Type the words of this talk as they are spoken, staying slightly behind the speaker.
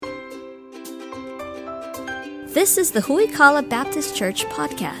This is the Huikala Baptist Church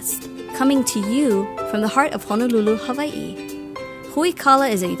podcast, coming to you from the heart of Honolulu, Hawaii.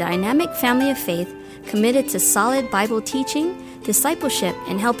 Huikala is a dynamic family of faith committed to solid Bible teaching, discipleship,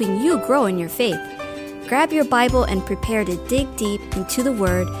 and helping you grow in your faith. Grab your Bible and prepare to dig deep into the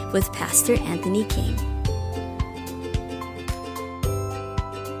Word with Pastor Anthony King.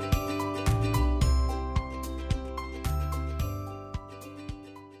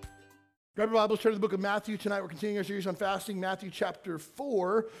 Grab your Bibles, turn to the book of Matthew. Tonight we're continuing our series on fasting. Matthew chapter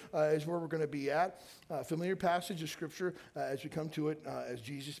 4 is where we're going to be at. Familiar passage of Scripture as we come to it as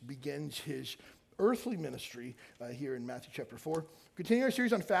Jesus begins his earthly ministry here in Matthew chapter 4. Continuing our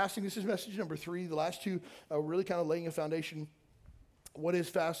series on fasting. This is message number 3. The last two we're really kind of laying a foundation. What is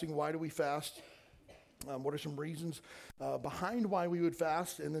fasting? Why do we fast? What are some reasons behind why we would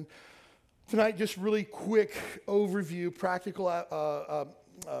fast? And then tonight, just really quick overview, practical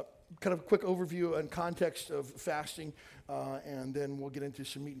kind of quick overview and context of fasting, and then we'll get into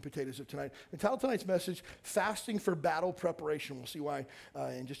some meat and potatoes of tonight. The title of tonight's message, Fasting for Battle Preparation. We'll see why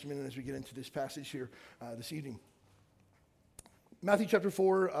in just a minute as we get into this passage here this evening. Matthew chapter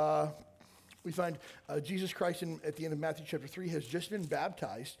 4, we find Jesus Christ at the end of Matthew chapter 3 has just been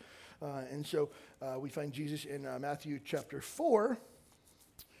baptized. And so we find Jesus in Matthew chapter 4.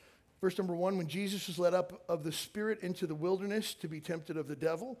 Verse number 1, when Jesus was led up of the Spirit into the wilderness to be tempted of the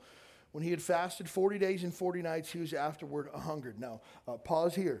devil, when he had fasted 40 days and 40 nights, he was afterward hungered. Now,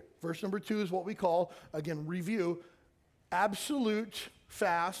 pause here. Verse number 2 is what we call, again, review, absolute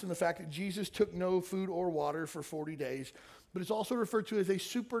fast, and the fact that Jesus took no food or water for 40 days. But it's also referred to as a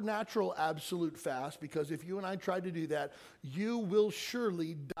supernatural absolute fast, because if you and I tried to do that, you will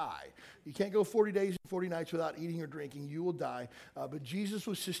surely die. You can't go 40 days and 40 nights without eating or drinking. You will die. But Jesus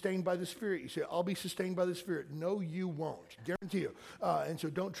was sustained by the Spirit. You say, I'll be sustained by the Spirit. No, you won't. Guarantee you. And so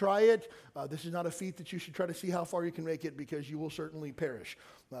don't try it. This is not a feat that you should try to see how far you can make it, because you will certainly perish.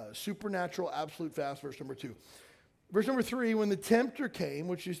 Supernatural absolute fast, verse number 2. Verse number 3, when the tempter came,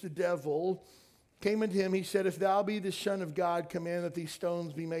 which is the devil, came unto him, he said, if thou be the Son of God, command that these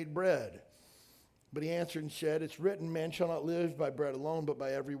stones be made bread. But he answered and said, it's written, man shall not live by bread alone, but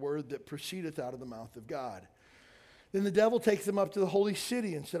by every word that proceedeth out of the mouth of God. Then the devil taketh him up to the holy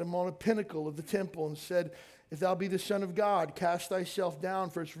city and set him on a pinnacle of the temple and said, if thou be the Son of God, cast thyself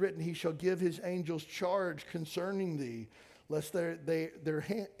down, for it's written, he shall give his angels charge concerning thee, lest in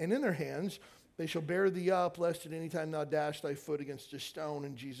their hands they shall bear thee up, lest at any time thou dash thy foot against a stone.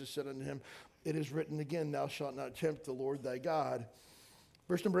 And Jesus said unto him, it is written again, thou shalt not tempt the Lord thy God.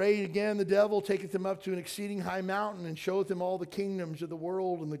 Verse number 8, again, the devil taketh him up to an exceeding high mountain and showeth him all the kingdoms of the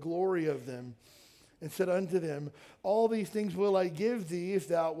world and the glory of them, and said unto them, all these things will I give thee if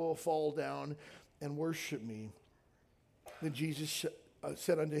thou wilt fall down and worship me. Then Jesus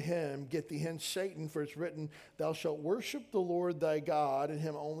said unto him, get thee hence, Satan, for it's written, thou shalt worship the Lord thy God, and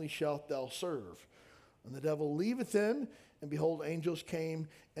him only shalt thou serve. And the devil leaveth him, and behold, angels came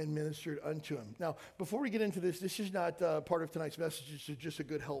and ministered unto him. Now, before we get into this, this is not part of tonight's message. It's just a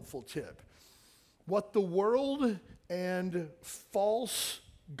good, helpful tip. What the world and false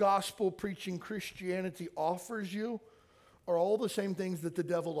gospel preaching Christianity offers you are all the same things that the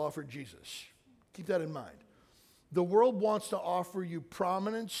devil offered Jesus. Keep that in mind. The world wants to offer you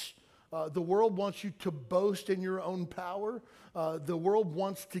prominence. The world wants you to boast in your own power. The world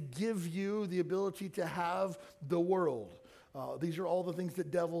wants to give you the ability to have the world. These are all the things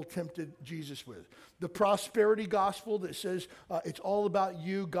that devil tempted Jesus with. The prosperity gospel that says it's all about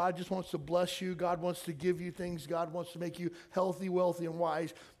you. God just wants to bless you. God wants to give you things. God wants to make you healthy, wealthy, and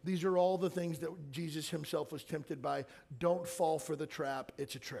wise. These are all the things that Jesus himself was tempted by. Don't fall for the trap.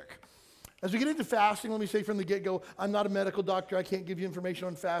 It's a trick. As we get into fasting, let me say from the get-go, I'm not a medical doctor. I can't give you information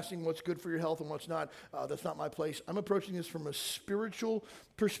on fasting, what's good for your health and what's not. That's not my place. I'm approaching this from a spiritual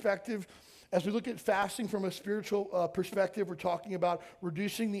perspective. As we look at fasting from a spiritual perspective, we're talking about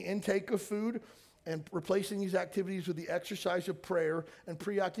reducing the intake of food and replacing these activities with the exercise of prayer and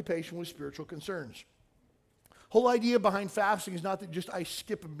preoccupation with spiritual concerns. Whole idea behind fasting is not that just I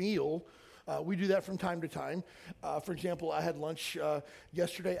skip a meal. We do that from time to time. For example, I had lunch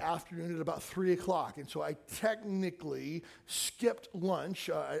yesterday afternoon at about 3 o'clock, and so I technically skipped lunch.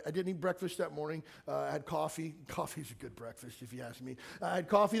 I didn't eat breakfast that morning. I had coffee. Coffee's a good breakfast, if you ask me. I had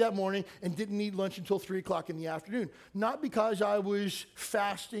coffee that morning and didn't eat lunch until 3 o'clock in the afternoon. Not because I was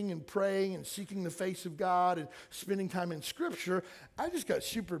fasting and praying and seeking the face of God and spending time in Scripture. I just got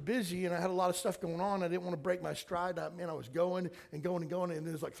super busy, and I had a lot of stuff going on. I didn't want to break my stride. I was going and going and going, and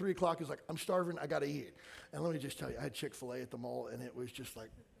it was like 3 o'clock. It was like, I'm starving. I got to eat. And let me just tell you, I had Chick-fil-A at the mall, and it was just like,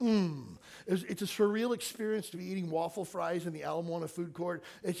 It's a surreal experience to be eating waffle fries in the Ala Moana food court.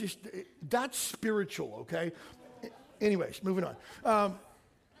 It's just, that's spiritual, okay? Anyways, moving on.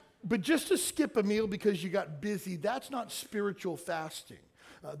 But just to skip a meal because you got busy, that's not spiritual fasting.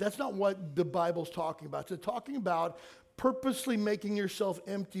 That's not what the Bible's talking about. It's talking about purposely making yourself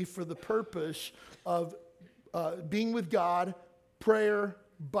empty for the purpose of being with God, prayer,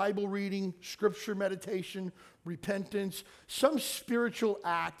 Bible reading, scripture meditation, repentance, some spiritual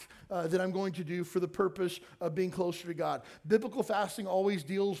act that I'm going to do for the purpose of being closer to God. Biblical fasting always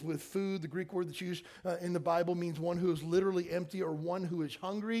deals with food. The Greek word that's used in the Bible means one who is literally empty or one who is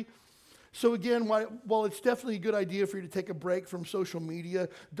hungry. So again, while it's definitely a good idea for you to take a break from social media,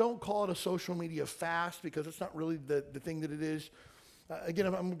 don't call it a social media fast because it's not really the thing that it is. Again,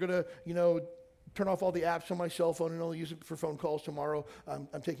 I'm going to, turn off all the apps on my cell phone and only use it for phone calls tomorrow.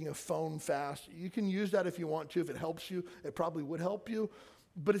 I'm taking a phone fast. You can use that if you want to. If it helps you, it probably would help you.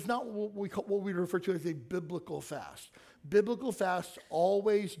 But it's not what we refer to as a biblical fast. Biblical fasts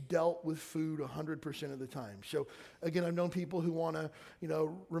always dealt with food 100% of the time. So again, I've known people who want to,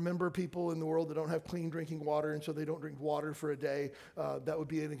 remember people in the world that don't have clean drinking water, and so they don't drink water for a day. That would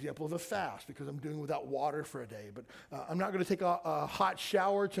be an example of a fast because I'm doing without water for a day. But I'm not going to take a hot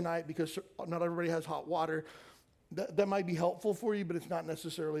shower tonight because not everybody has hot water. That might be helpful for you, but it's not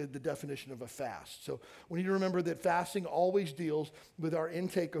necessarily the definition of a fast. So we need to remember that fasting always deals with our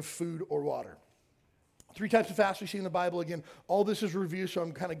intake of food or water. 3 types of fast we see in the Bible. Again, all this is review, so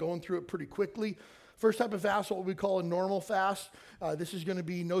I'm kind of going through it pretty quickly. First type of fast, what we call a normal fast. This is going to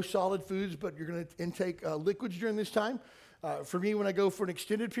be no solid foods, but you're going to intake liquids during this time. For me, when I go for an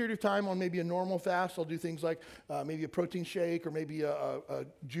extended period of time on maybe a normal fast, I'll do things like maybe a protein shake or maybe a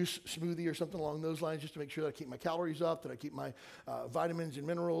juice smoothie or something along those lines just to make sure that I keep my calories up, that I keep my vitamins and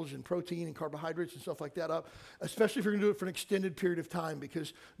minerals and protein and carbohydrates and stuff like that up, especially if you're going to do it for an extended period of time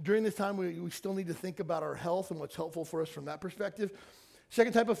because during this time we still need to think about our health and what's helpful for us from that perspective.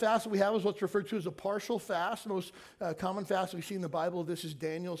 Second type of fast that we have is what's referred to as a partial fast. The most common fast we see in the Bible, this is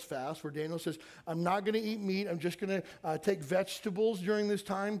Daniel's fast, where Daniel says, I'm not going to eat meat. I'm just going to take vegetables during this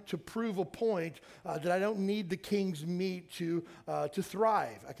time to prove a point that I don't need the king's meat to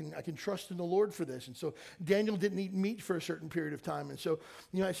thrive. I can trust in the Lord for this. And so Daniel didn't eat meat for a certain period of time. And so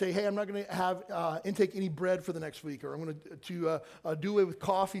I say, hey, I'm not going to have intake any bread for the next week, or I'm going to do away with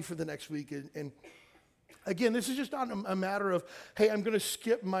coffee for the next week. And again, this is just not a matter of, hey, I'm going to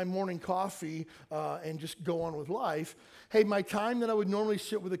skip my morning coffee and just go on with life. Hey, my time that I would normally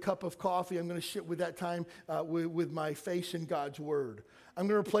sit with a cup of coffee, I'm going to sit with that time with my face in God's Word. I'm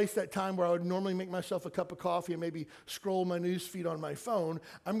going to replace that time where I would normally make myself a cup of coffee and maybe scroll my news feed on my phone.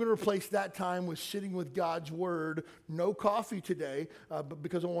 I'm going to replace that time with sitting with God's Word. No coffee today, but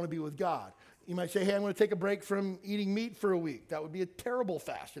because I want to be with God. You might say, hey, I'm going to take a break from eating meat for a week. That would be a terrible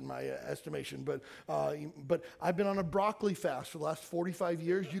fast in my estimation. But I've been on a broccoli fast for the last 45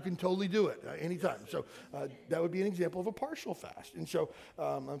 years. You can totally do it anytime. So that would be an example of a partial fast. And so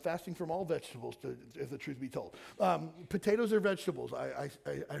I'm fasting from all vegetables, if the truth be told. Potatoes are vegetables, I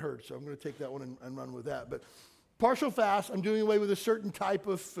heard. So I'm going to take that one and run with that. But partial fast, I'm doing away with a certain type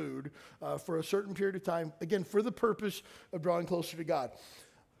of food for a certain period of time, again, for the purpose of drawing closer to God.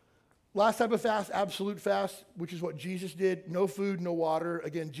 Last type of fast, absolute fast, which is what Jesus did. No food, no water.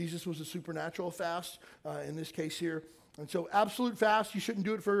 Again, Jesus was a supernatural fast in this case here. And so absolute fast, you shouldn't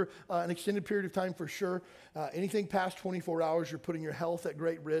do it for an extended period of time for sure. Anything past 24 hours, you're putting your health at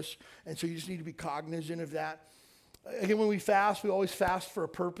great risk. And so you just need to be cognizant of that. Again, when we fast, we always fast for a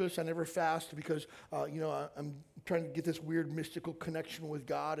purpose. I never fast because, I'm trying to get this weird mystical connection with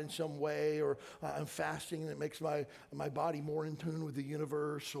God in some way, or I'm fasting and it makes my body more in tune with the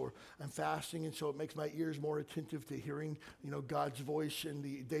universe, or I'm fasting and so it makes my ears more attentive to hearing, God's voice in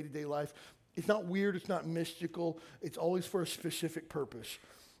the day-to-day life. It's not weird. It's not mystical. It's always for a specific purpose.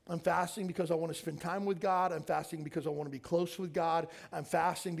 I'm fasting because I want to spend time with God. I'm fasting because I want to be close with God. I'm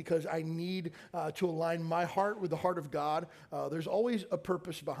fasting because I need to align my heart with the heart of God. There's always a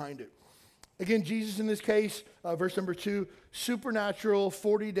purpose behind it. Again, Jesus in this case, verse number 2, supernatural,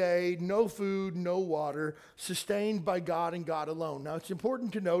 40-day, no food, no water, sustained by God and God alone. Now, it's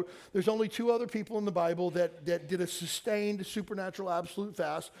important to note there's only 2 other people in the Bible that did a sustained, supernatural, absolute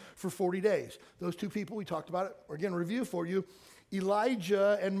fast for 40 days. Those 2 people, we talked about it, or again, review for you.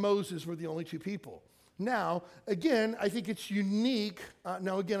 Elijah and Moses were the only 2 people. Now, again, I think it's unique.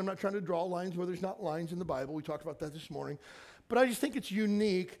 Now, again, I'm not trying to draw lines where there's not lines in the Bible. We talked about that this morning. But I just think it's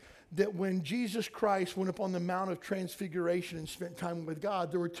unique that when Jesus Christ went up on the Mount of Transfiguration and spent time with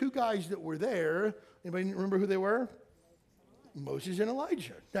God, there were two guys that were there. Anybody remember who they were? Moses and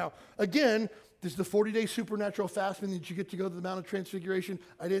Elijah. Now, again, this is the 40-day supernatural fasting that you get to go to the Mount of Transfiguration.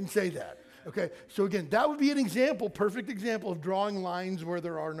 I didn't say that. Okay, so again, that would be an example, perfect example of drawing lines where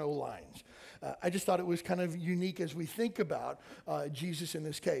there are no lines. I just thought it was kind of unique as we think about Jesus in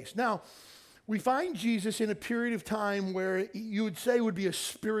this case. Now, we find Jesus in a period of time where you would say would be a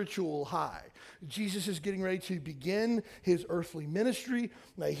spiritual high. Jesus is getting ready to begin his earthly ministry.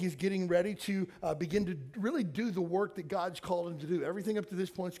 He's getting ready to begin to really do the work that God's called him to do. Everything up to this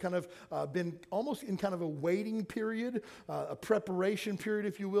point has kind of been almost in kind of a waiting period, a preparation period,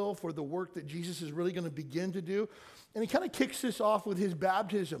 if you will, for the work that Jesus is really going to begin to do. And he kind of kicks this off with his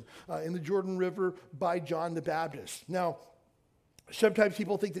baptism in the Jordan River by John the Baptist. Now, sometimes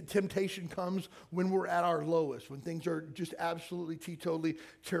people think that temptation comes when we're at our lowest, when things are just absolutely teetotally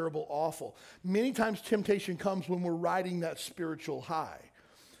terrible, awful. Many times temptation comes when we're riding that spiritual high.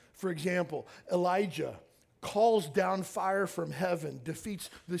 For example, Elijah calls down fire from heaven, defeats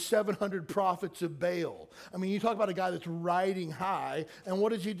the 700 prophets of Baal. I mean, you talk about a guy that's riding high, and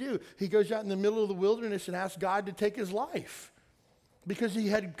what does he do? He goes out in the middle of the wilderness and asks God to take his life because he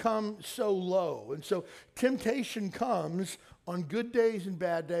had come so low. And so temptation comes on good days and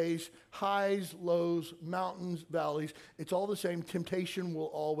bad days, highs, lows, mountains, valleys. It's all the same. Temptation will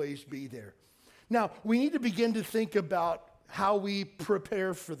always be there. Now, we need to begin to think about how we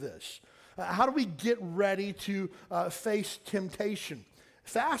prepare for this. How do we get ready to face temptation?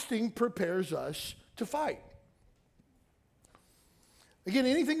 Fasting prepares us to fight. Again,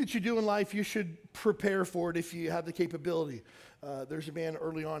 anything that you do in life, you should prepare for it if you have the capability. There's a man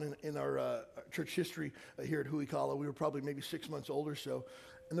early on in our church history here at Huikala. We were probably maybe 6 months old or so.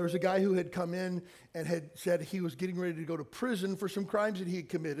 And there was a guy who had come in and had said he was getting ready to go to prison for some crimes that he had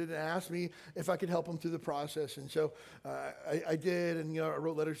committed, and asked me if I could help him through the process. And so I did, and I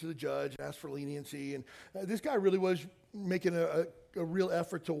wrote letters to the judge, asked for leniency. And this guy really was making a real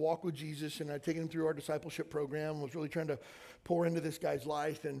effort to walk with Jesus, and I'd taken him through our discipleship program, was really trying to pour into this guy's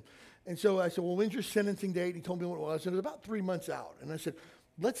life. And so I said, well, when's your sentencing date? He told me what it was, and it was about 3 months out. And I said,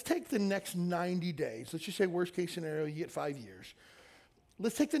 let's take the next 90 days. Let's just say worst case scenario, you get 5 years.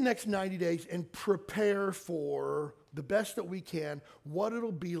 Let's take the next 90 days and prepare for the best that we can, what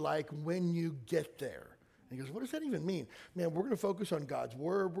it'll be like when you get there. And he goes, what does that even mean? Man, we're going to focus on God's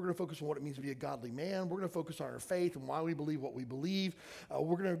word. We're going to focus on what it means to be a godly man. We're going to focus on our faith and why we believe what we believe.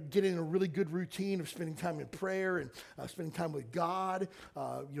 We're going to get in a really good routine of spending time in prayer and spending time with God,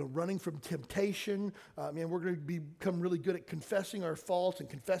 running from temptation. Man, we're going to become really good at confessing our faults and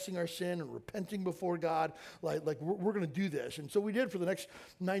confessing our sin and repenting before God. Like we're going to do this. And so we did for the next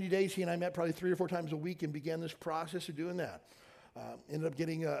 90 days. He and I met probably 3 or 4 times a week and began this process of doing that. Ended up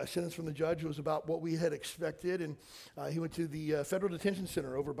getting a sentence from the judge. It was about what we had expected, and he went to the federal detention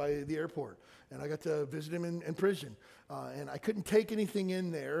center over by the airport, and I got to visit him in prison. And I couldn't take anything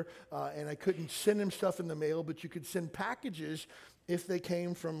in there, and I couldn't send him stuff in the mail, but you could send packages if they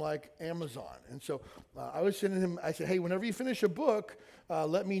came from like Amazon. And so I was sending him, I said, hey, whenever you finish a book,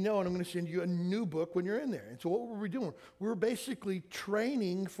 let me know, and I'm going to send you a new book when you're in there. And so what were we doing? We were basically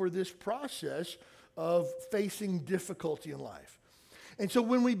training for this process of facing difficulty in life. And so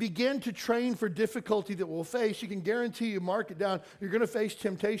when we begin to train for difficulty that we'll face, you can guarantee you, mark it down, you're going to face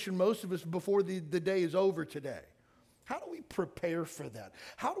temptation, most of us, before the day is over today. How do we prepare for that?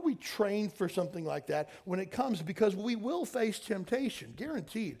 How do we train for something like that when it comes? Because we will face temptation,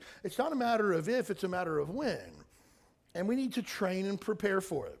 guaranteed. It's not a matter of if, it's a matter of when. And we need to train and prepare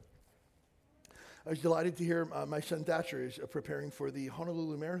for it. I was delighted to hear my son Thatcher is preparing for the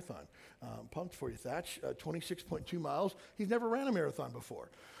Honolulu Marathon. Pumped for you, Thatch. 26.2 miles. He's never ran a marathon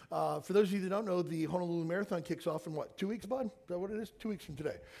before. For those of you that don't know, the Honolulu Marathon kicks off in 2 weeks, bud? Is that what it is? 2 weeks from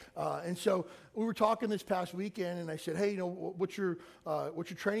today. And so we were talking this past weekend, and I said, hey, what's your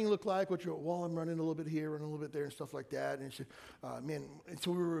training look like? Well, I'm running a little bit here, running a little bit there, and stuff like that. And he said, man, and so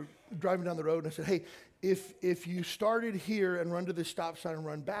we were driving down the road, and I said, hey, if you started here and run to this stop sign and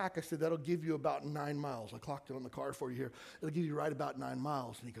run back, I said, that'll give you about 9 miles. I clocked it on the car for you here. It'll give you right about 9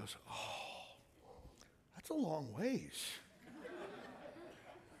 miles. And he goes, oh, that's a long ways.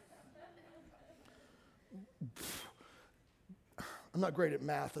 I'm not great at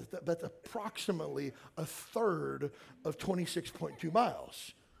math. That's approximately a third of 26.2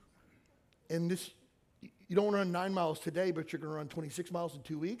 miles. And this, you don't run 9 miles today, but you're going to run 26 miles in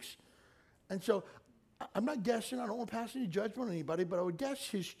 2 weeks. And so I'm not guessing. I don't want to pass any judgment on anybody, but I would guess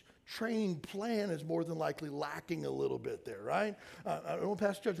his training plan is more than likely lacking a little bit there, right? I don't want to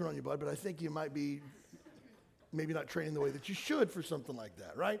pass judgment on you, bud, but I think you might be maybe not training the way that you should for something like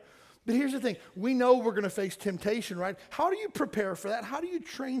that, right? But here's the thing. We know we're going to face temptation, right? How do you prepare for that? How do you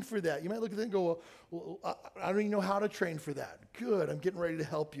train for that? You might look at it and go, well, I don't even know how to train for that. Good. I'm getting ready to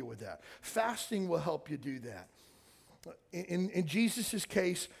help you with that. Fasting will help you do that. In Jesus'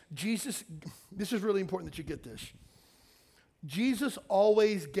 case, this is really important that you get this. Jesus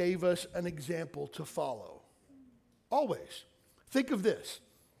always gave us an example to follow. Always. Think of this.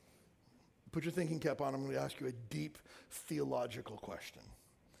 Put your thinking cap on. I'm going to ask you a deep theological question.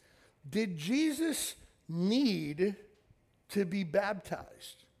 Did Jesus need to be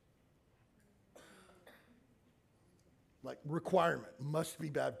baptized? Like requirement, must be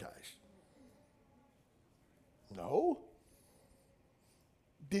baptized. No.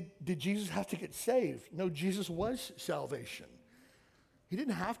 Did Jesus have to get saved? No, Jesus was salvation. He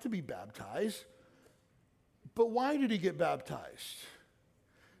didn't have to be baptized. But why did he get baptized?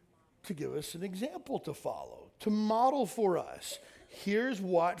 To give us an example to follow, to model for us. Here's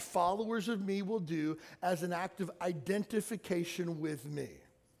what followers of me will do as an act of identification with me.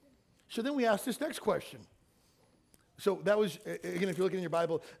 So then we ask this next question. So that was, again, if you're looking in your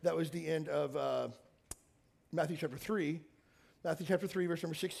Bible, that was the end of Matthew chapter 3. Matthew chapter 3, verse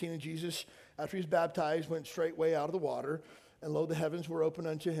number 16. And Jesus, after he was baptized, went straightway out of the water. And lo, the heavens were opened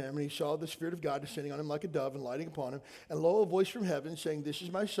unto him, and he saw the Spirit of God descending on him like a dove and lighting upon him. And lo, a voice from heaven saying, This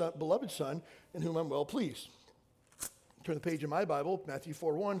is my son, beloved Son, in whom I'm well pleased. Turn the page in my Bible, Matthew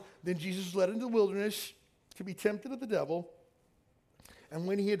 4:1. Then Jesus was led into the wilderness to be tempted of the devil, and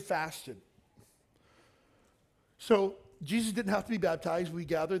when he had fasted. So Jesus didn't have to be baptized. We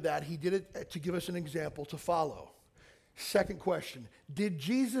gathered that. He did it to give us an example to follow. Second question, did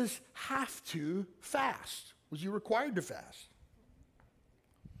Jesus have to fast? Was he required to fast?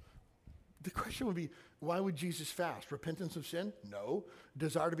 The question would be, why would Jesus fast? Repentance of sin? No.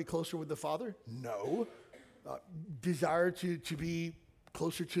 Desire to be closer with the Father? No. Desire to be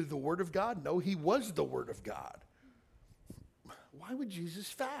closer to the Word of God? No, he was the Word of God. Why would Jesus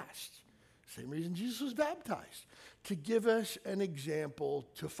fast? Same reason Jesus was baptized, to give us an example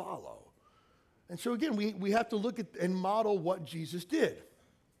to follow. And so again, we have to look at and model what Jesus did.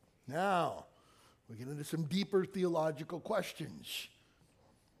 Now, we get into some deeper theological questions.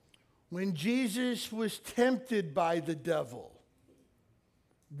 When Jesus was tempted by the devil,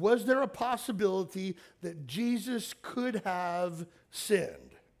 was there a possibility that Jesus could have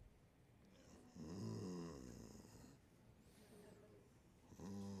sinned?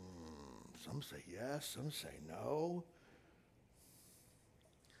 Some say yes, some say no.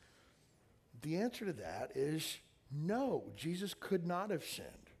 The answer to that is no, Jesus could not have sinned.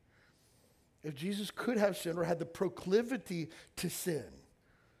 If Jesus could have sinned or had the proclivity to sin,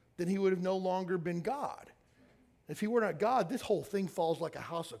 then he would have no longer been God. If he were not God, this whole thing falls like a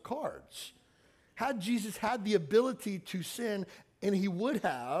house of cards. Had Jesus had the ability to sin, and he would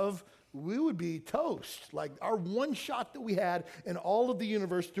have, we would be toast. Like our one shot that we had in all of the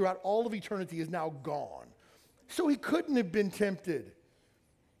universe throughout all of eternity is now gone. So he couldn't have been tempted.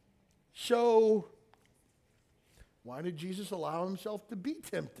 So why did Jesus allow himself to be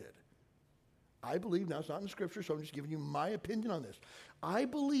tempted? I believe, now it's not in Scripture, so I'm just giving you my opinion on this. I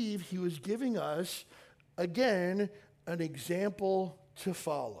believe he was giving us, again, an example to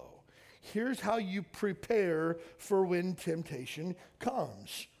follow. Here's how you prepare for when temptation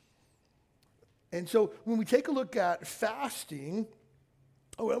comes. And so when we take a look at fasting,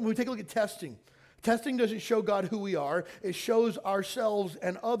 when we take a look at testing, testing doesn't show God who we are. It shows ourselves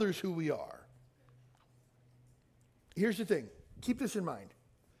and others who we are. Here's the thing. Keep this in mind.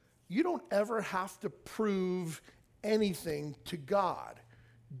 You don't ever have to prove anything to God.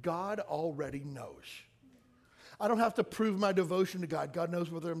 God already knows. I don't have to prove my devotion to God. God knows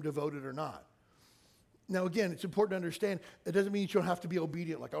whether I'm devoted or not. Now, again, it's important to understand, it doesn't mean you don't have to be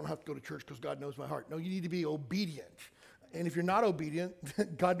obedient, like I don't have to go to church because God knows my heart. No, you need to be obedient. And if you're not obedient,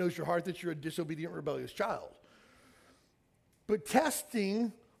 God knows your heart that you're a disobedient, rebellious child. But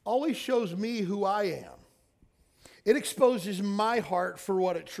testing always shows me who I am. It exposes my heart for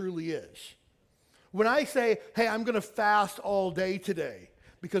what it truly is. When I say, hey, I'm going to fast all day today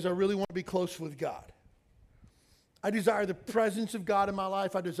because I really want to be close with God. I desire the presence of God in my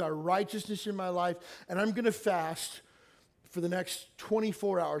life. I desire righteousness in my life. And I'm going to fast for the next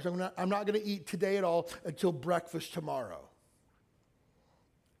 24 hours. I'm not going to eat today at all until breakfast tomorrow.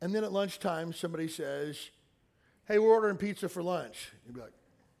 And then at lunchtime, somebody says, hey, we're ordering pizza for lunch. You'd be like,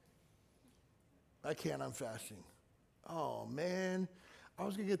 I can't, I'm fasting. Oh, man, I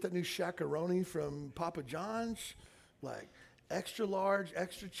was going to get that new shakaroni from Papa John's, like extra large,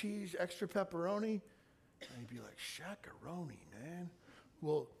 extra cheese, extra pepperoni. And you'd be like, shakaroni, man.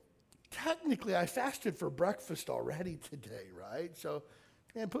 Well, technically I fasted for breakfast already today, right? So,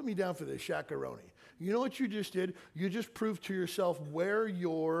 man, put me down for this shakaroni. You know what you just did? You just proved to yourself where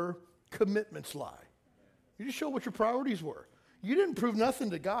your commitments lie. You just showed what your priorities were. You didn't prove nothing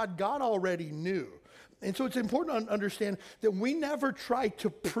to God. God already knew. And so it's important to understand that we never try to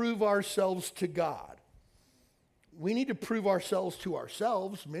prove ourselves to God. We need to prove ourselves to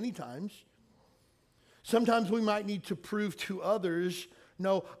ourselves many times. Sometimes we might need to prove to others,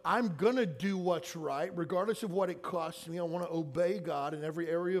 no, I'm going to do what's right, regardless of what it costs me. I want to obey God in every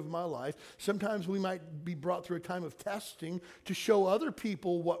area of my life. Sometimes we might be brought through a time of testing to show other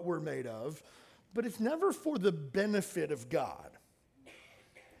people what we're made of, but it's never for the benefit of God.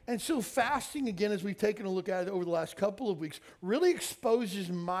 And so fasting, again, as we've taken a look at it over the last couple of weeks, really exposes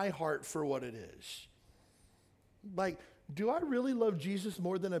my heart for what it is. Like, do I really love Jesus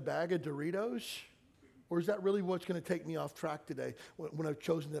more than a bag of Doritos? Or is that really what's going to take me off track today when I've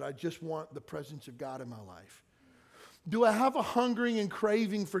chosen that I just want the presence of God in my life? Do I have a hungering and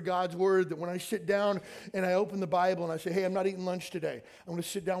craving for God's word that when I sit down and I open the Bible and I say, hey, I'm not eating lunch today. I'm going to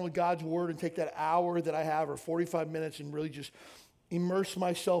sit down with God's word and take that hour that I have or 45 minutes and really just immerse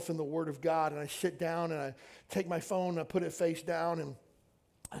myself in the word of God. And I sit down and I take my phone and I put it face down and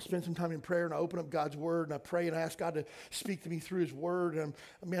I spend some time in prayer and I open up God's word and I pray and I ask God to speak to me through his word. And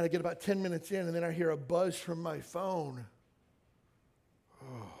I get about 10 minutes in and then I hear a buzz from my phone.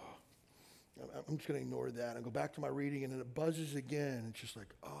 Oh, I'm just going to ignore that and go back to my reading and then it buzzes again. It's just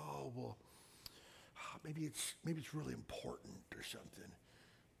like, oh, well, maybe it's really important or something.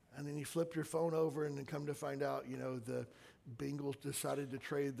 And then you flip your phone over and then come to find out, the Bengals decided to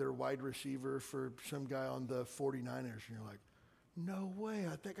trade their wide receiver for some guy on the 49ers. And you're like, no way,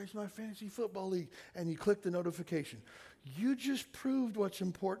 I think it's my fantasy football league. And you click the notification. You just proved what's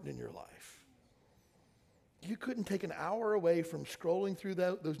important in your life. You couldn't take an hour away from scrolling through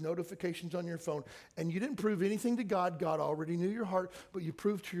those notifications on your phone, and you didn't prove anything to God. God already knew your heart, but you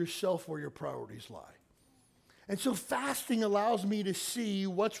proved to yourself where your priorities lie. And so fasting allows me to see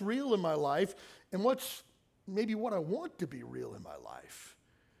what's real in my life and what's maybe what I want to be real in my life.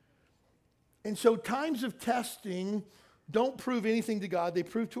 And so times of testing don't prove anything to God. They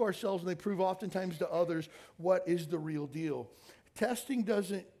prove to ourselves and they prove oftentimes to others what is the real deal. Testing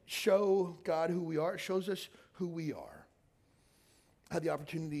doesn't show God who we are. It shows us who we are. I had the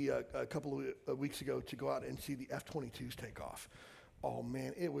opportunity a couple of weeks ago to go out and see the F-22s take off. Oh,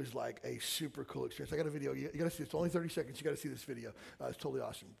 man, it was like a super cool experience. I got a video. You got to see it. It's only 30 seconds. You got to see this video. It's totally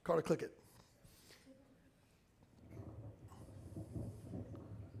awesome. Carter, click it.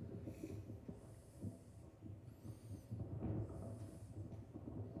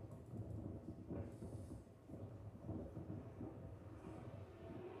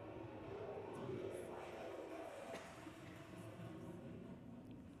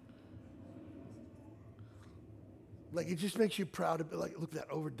 Like, it just makes you proud to be like, look at that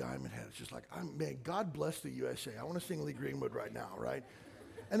over diamond head. It's just like, man, God bless the USA. I want to sing Lee Greenwood right now, right?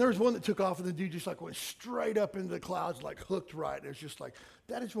 And there was one that took off and the dude just like went straight up into the clouds, like hooked right. And it's just like,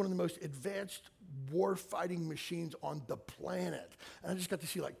 that is one of the most advanced war fighting machines on the planet. And I just got to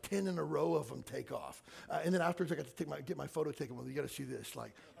see like 10 in a row of them take off. And then afterwards I got to get my photo taken with them. You got to see this.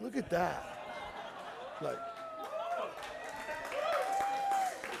 Like, look at that. Like,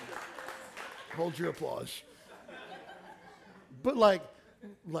 hold your applause. But like,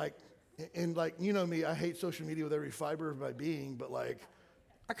 you know me, I hate social media with every fiber of my being, but like,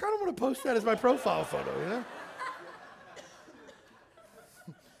 I kind of want to post that as my profile photo,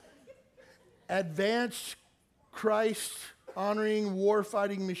 Advanced Christ honoring war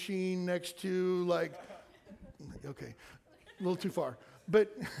fighting machine next to like, okay, a little too far,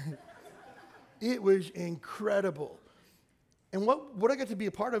 but it was incredible. And what I got to be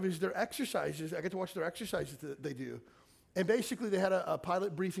a part of is their exercises. I got to watch their exercises that they do. And basically, they had a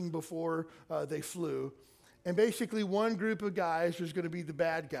pilot briefing before they flew. And basically, one group of guys was going to be the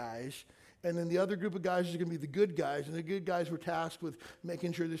bad guys. And then the other group of guys was going to be the good guys. And the good guys were tasked with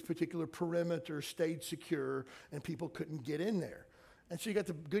making sure this particular perimeter stayed secure and people couldn't get in there. And so you got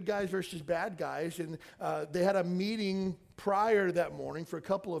the good guys versus bad guys. And they had a meeting prior that morning for a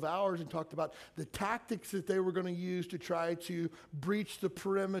couple of hours and talked about the tactics that they were going to use to try to breach the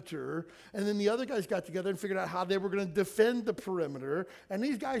perimeter. And then the other guys got together and figured out how they were going to defend the perimeter. And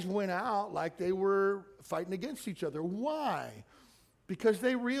these guys went out like they were fighting against each other. Why? Because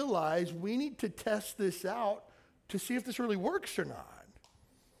they realized we need to test this out to see if this really works or not.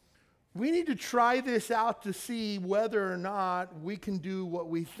 We need to try this out to see whether or not we can do what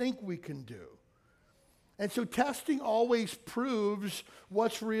we think we can do. And so testing always proves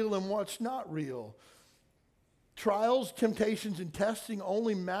what's real and what's not real. Trials, temptations, and testing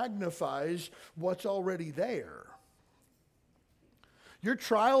only magnifies what's already there. Your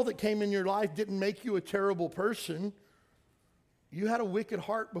trial that came in your life didn't make you a terrible person. You had a wicked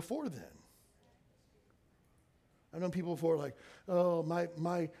heart before then. I've known people before like, oh,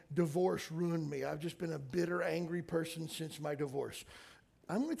 my divorce ruined me. I've just been a bitter, angry person since my divorce.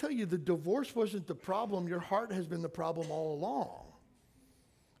 I'm going to tell you, the divorce wasn't the problem. Your heart has been the problem all along.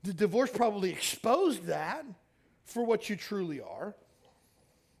 The divorce probably exposed that for what you truly are.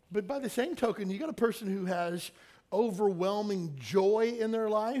 But by the same token, you got a person who has overwhelming joy in their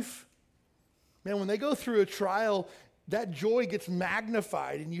life. Man, when they go through a trial, that joy gets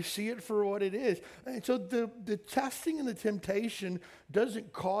magnified and you see it for what it is. And so the testing and the temptation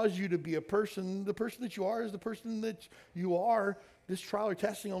doesn't cause you to be a person. The person that you are is the person that you are. This trial or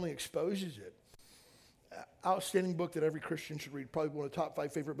testing only exposes it. Outstanding book that every Christian should read, probably one of the top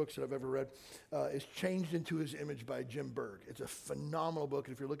 5 favorite books that I've ever read, is Changed into His Image by Jim Berg. It's a phenomenal book,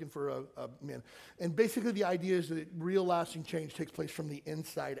 and if you're looking for a man, and basically the idea is that real lasting change takes place from the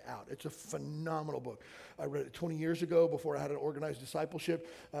inside out. It's a phenomenal book. I read it 20 years ago before I had an organized discipleship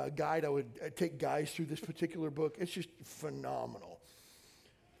guide. I'd take guys through this particular book. It's just phenomenal.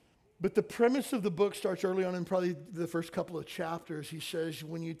 But the premise of the book starts early on in probably the first couple of chapters. He says,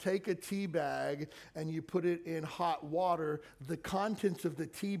 when you take a tea bag and you put it in hot water, the contents of the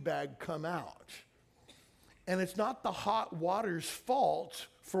tea bag come out. And it's not the hot water's fault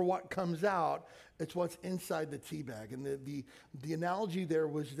for what comes out. It's what's inside the tea bag. And the analogy there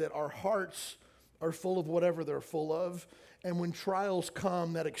was that our hearts are full of whatever they're full of. And when trials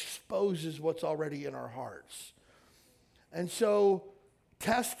come, that exposes what's already in our hearts. And so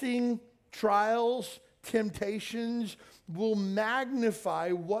testing, trials, temptations will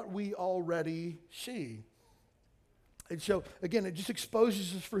magnify what we already see. And so, again, it just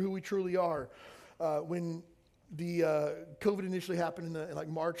exposes us for who we truly are. When the COVID initially happened in like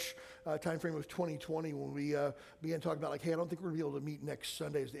March timeframe of 2020, when we began talking about like, hey, I don't think we're going to be able to meet next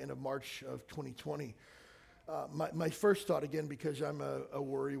Sunday is the end of March of 2020. My first thought, again, because I'm a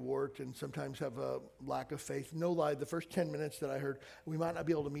worrywart and sometimes have a lack of faith, no lie, the first 10 minutes that I heard, we might not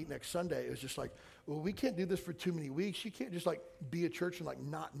be able to meet next Sunday, it was just like, well, we can't do this for too many weeks. You can't just like be a church and like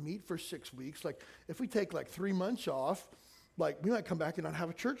not meet for 6 weeks. Like if we take like 3 months off, like we might come back and not have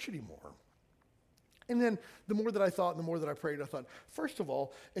a church anymore. And then the more that I thought and the more that I prayed, I thought, first of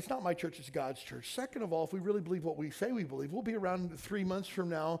all, it's not my church, it's God's church. Second of all, if we really believe what we say we believe, we'll be around 3 months from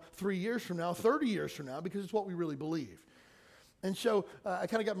now, 3 years from now, 30 years from now, because it's what we really believe. And so I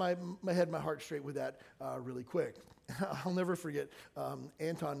kind of got my head and my heart straight with that really quick. I'll never forget,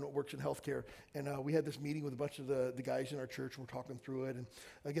 Anton works in healthcare, and we had this meeting with a bunch of the guys in our church, and we're talking through it. And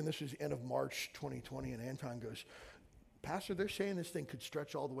again, this was the end of March 2020, and Anton goes, Pastor, they're saying this thing could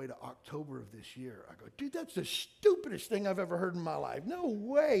stretch all the way to October of this year. I go, dude, that's the stupidest thing I've ever heard in my life. No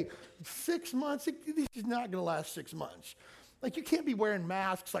way. 6 months? This is not going to last 6 months. Like, you can't be wearing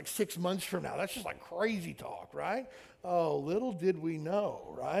masks like 6 months from now. That's just like crazy talk, right? Oh, little did we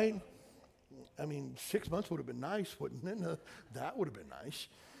know, right? I mean, 6 months would have been nice, wouldn't it? That would have been nice.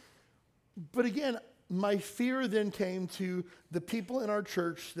 But again, my fear then came to the people in our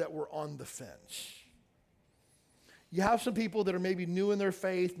church that were on the fence. You have some people that are maybe new in their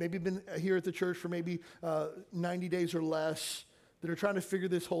faith, maybe been here at the church for maybe 90 days or less, that are trying to figure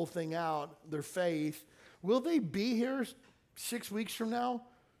this whole thing out, their faith. Will they be here 6 weeks from now?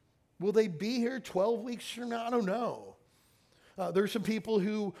 Will they be here 12 weeks from now? I don't know. There's some people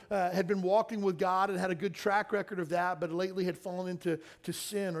who had been walking with God and had a good track record of that, but lately had fallen into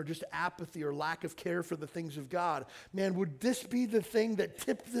sin or just apathy or lack of care for the things of God. Man, would this be the thing that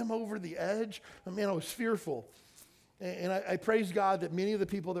tipped them over the edge? Man, I was fearful. And I praise God that many of the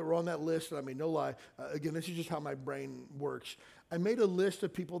people that were on that list, and I mean, no lie, again, this is just how my brain works. I made a list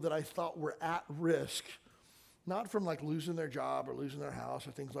of people that I thought were at risk, not from like losing their job or losing their house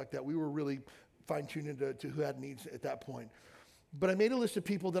or things like that. We were really fine-tuning to who had needs at that point. But I made a list of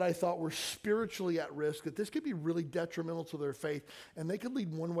people that I thought were spiritually at risk, that this could be really detrimental to their faith, and they could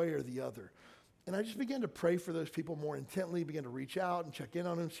lead one way or the other. And I just began to pray for those people more intently, began to reach out and check in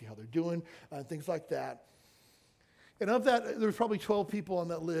on them, see how they're doing, and things like that. And of that, there was probably 12 people on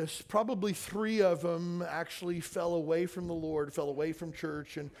that list. Probably 3 of them actually fell away from the Lord, fell away from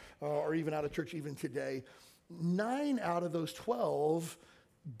church, and or even out of church even today. 9 out of those 12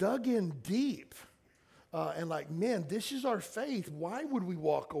 dug in deep and like, man, this is our faith. Why would we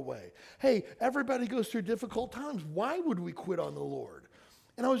walk away? Hey, everybody goes through difficult times. Why would we quit on the Lord?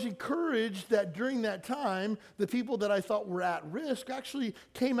 And I was encouraged that during that time, the people that I thought were at risk actually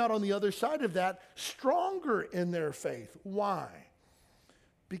came out on the other side of that stronger in their faith. Why?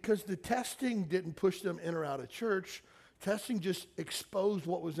 Because the testing didn't push them in or out of church. Testing just exposed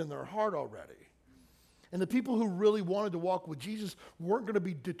what was in their heart already. And the people who really wanted to walk with Jesus weren't going to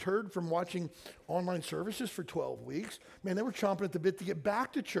be deterred from watching online services for 12 weeks. Man, they were chomping at the bit to get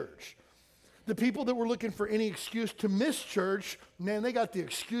back to church. The people that were looking for any excuse to miss church, man, they got the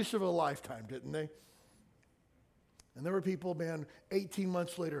excuse of a lifetime, didn't they? And there were people, man, 18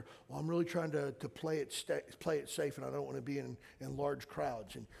 months later, well, I'm really trying to play it safe, and I don't want to be in large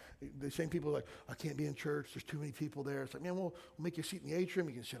crowds. And the same people are like, I can't be in church. There's too many people there. It's like, man, we'll make you a seat in the atrium.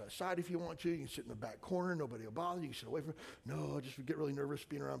 You can sit outside if you want to. You can sit in the back corner. Nobody will bother you. You can sit away from. No, I just get really nervous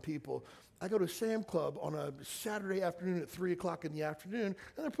being around people. I go to Sam's Club on a Saturday afternoon at 3 o'clock in the afternoon, and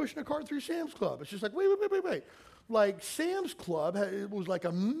they're pushing a cart through Sam's Club. It's just like, wait. Like Sam's Club, it was like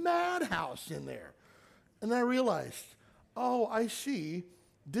a madhouse in there. And then I realized, oh, I see,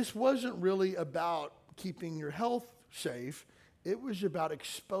 this wasn't really about keeping your health safe. It was about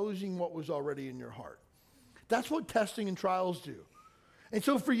exposing what was already in your heart. That's what testing and trials do. And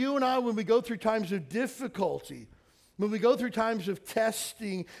so for you and I, when we go through times of difficulty, when we go through times of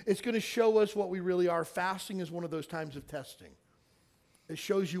testing, it's going to show us what we really are. Fasting is one of those times of testing. It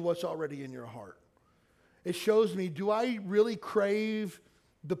shows you what's already in your heart. It shows me, do I really crave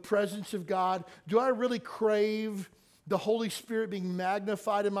the presence of God? Do I really crave the Holy Spirit being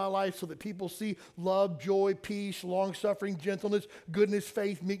magnified in my life so that people see love, joy, peace, long-suffering, gentleness, goodness,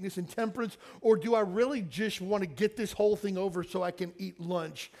 faith, meekness, and temperance? Or do I really just want to get this whole thing over so I can eat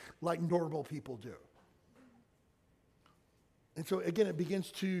lunch like normal people do? And so again, it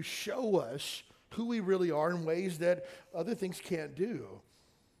begins to show us who we really are in ways that other things can't do.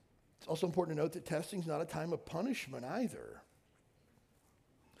 It's also important to note that testing is not a time of punishment either.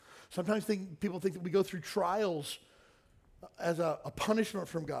 Sometimes people think that we go through trials as a punishment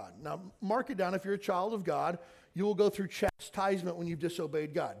from God. Now, mark it down. If you're a child of God, you will go through chastisement when you've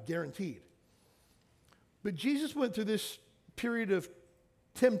disobeyed God, guaranteed. But Jesus went through this period of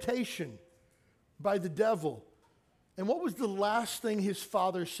temptation by the devil. And what was the last thing his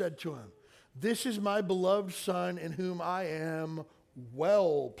father said to him? This is my beloved son in whom I am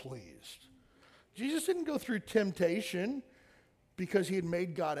well pleased. Jesus didn't go through temptation because he had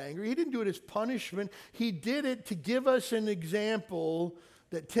made God angry. He didn't do it as punishment. He did it to give us an example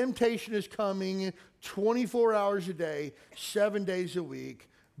that temptation is coming 24 hours a day, 7 days a week.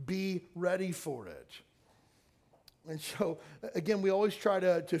 Be ready for it. And so, again, we always try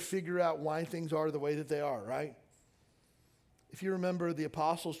to figure out why things are the way that they are, right? If you remember, the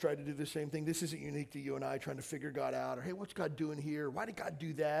apostles tried to do the same thing. This isn't unique to you and I trying to figure God out. Or, hey, what's God doing here? Why did God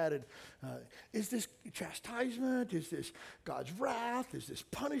do that? And is this chastisement? Is this God's wrath? Is this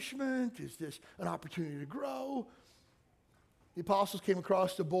punishment? Is this an opportunity to grow? The apostles came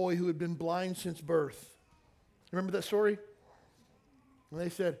across a boy who had been blind since birth. Remember that story? And they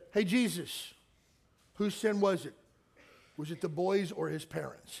said, hey, Jesus, whose sin was it? Was it the boy's or his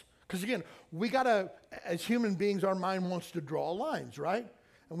parents? Because again, we gotta, as human beings, our mind wants to draw lines, right?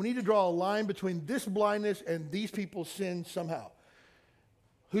 And we need to draw a line between this blindness and these people's sin somehow.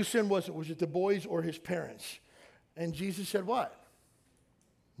 Whose sin was it? Was it the boy's or his parents? And Jesus said what?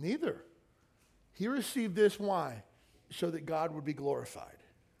 Neither. He received this, why? So that God would be glorified.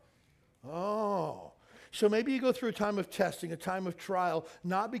 Oh. So maybe you go through a time of testing, a time of trial,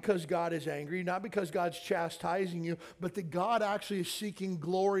 not because God is angry, not because God's chastising you, but that God actually is seeking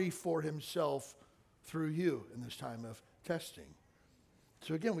glory for himself through you in this time of testing.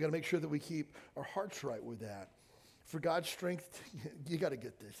 So again, we got to make sure that we keep our hearts right with that. For God's strength, you got to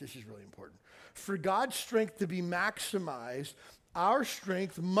get this. This is really important. For God's strength to be maximized, our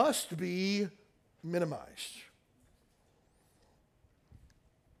strength must be minimized.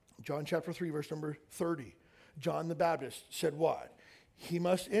 John chapter 3, verse number 30. John the Baptist said what? He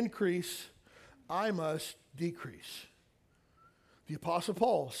must increase, I must decrease. The Apostle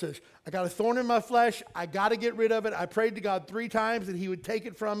Paul says, I got a thorn in my flesh. I got to get rid of it. I prayed to God 3 times that he would take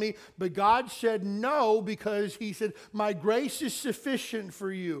it from me. But God said no, because he said, my grace is sufficient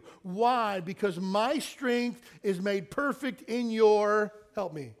for you. Why? Because my strength is made perfect in your,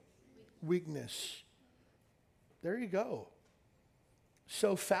 help me, weakness. There you go.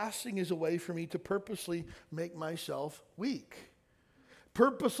 So fasting is a way for me to purposely make myself weak.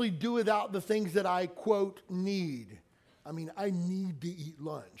 Purposely do without the things that I, quote, need. I mean, I need to eat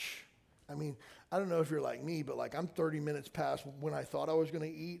lunch. I mean, I don't know if you're like me, but like I'm 30 minutes past when I thought I was going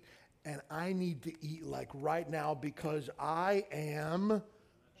to eat, and I need to eat like right now because I am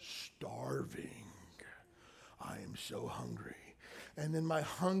starving. I am so hungry. And then my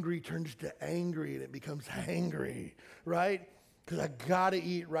hungry turns to angry, and it becomes hangry, right? Because I got to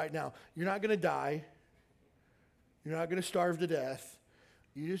eat right now. You're not going to die. You're not going to starve to death.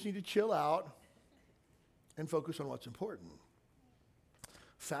 You just need to chill out and focus on what's important.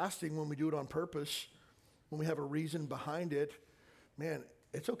 Fasting, when we do it on purpose, when we have a reason behind it, man,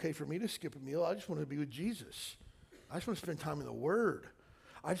 it's okay for me to skip a meal. I just want to be with Jesus. I just want to spend time in the Word.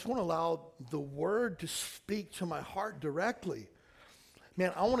 I just want to allow the Word to speak to my heart directly.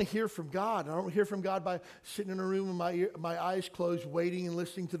 Man, I want to hear from God. I don't hear from God by sitting in a room with my eyes closed, waiting and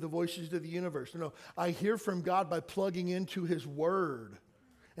listening to the voices of the universe. No, I hear from God by plugging into His Word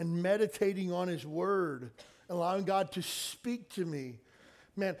and meditating on His Word, allowing God to speak to me.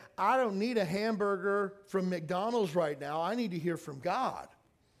 Man, I don't need a hamburger from McDonald's right now. I need to hear from God.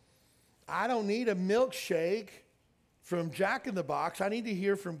 I don't need a milkshake from Jack in the Box. I need to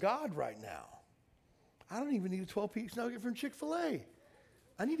hear from God right now. I don't even need a 12-piece nugget from Chick-fil-A.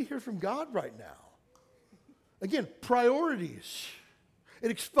 I need to hear from God right now. Again, priorities.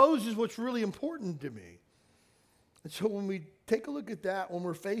 It exposes what's really important to me. And so when we take a look at that, when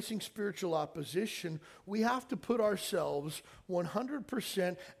we're facing spiritual opposition, we have to put ourselves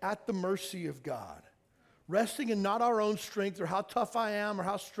 100% at the mercy of God. Resting in not our own strength or how tough I am or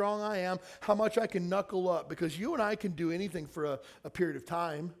how strong I am, how much I can knuckle up. Because you and I can do anything for a period of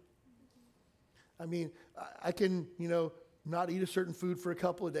time. I mean, I can, not eat a certain food for a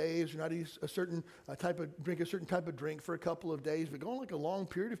couple of days, or not eat a certain drink a certain type of drink for a couple of days. But going like a long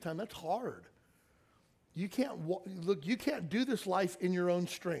period of time, that's hard. You can't do this life in your own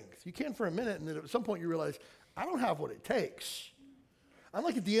strength. You can for a minute, and then at some point you realize, I don't have what it takes. I'm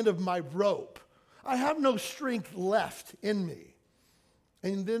like at the end of my rope. I have no strength left in me.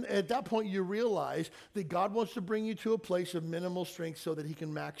 And then at that point you realize that God wants to bring you to a place of minimal strength so that He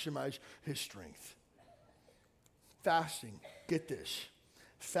can maximize His strength. Fasting, get this.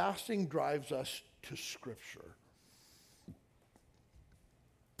 Fasting drives us to Scripture.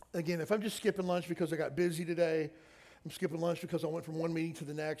 Again, if I'm just skipping lunch because I got busy today, I'm skipping lunch because I went from one meeting to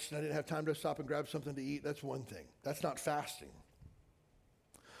the next and I didn't have time to stop and grab something to eat, that's one thing. That's not fasting.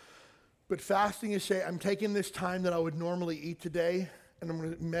 But fasting is saying, I'm taking this time that I would normally eat today and I'm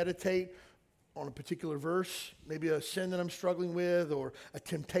going to meditate on a particular verse, maybe a sin that I'm struggling with or a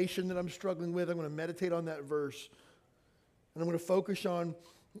temptation that I'm struggling with. I'm going to meditate on that verse and I'm going to focus on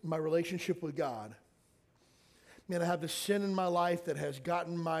my relationship with God. Man, I have this sin in my life that has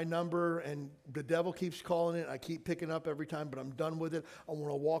gotten my number and the devil keeps calling it. I keep picking up every time, but I'm done with it. I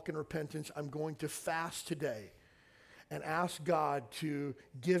want to walk in repentance. I'm going to fast today and ask God to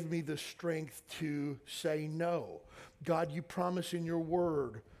give me the strength to say no. God, you promise in your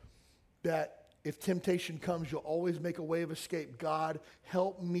word that if temptation comes, you'll always make a way of escape. God,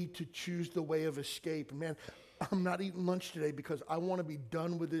 help me to choose the way of escape. Man, I'm not eating lunch today because I want to be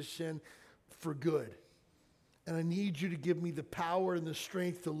done with this sin for good. And I need you to give me the power and the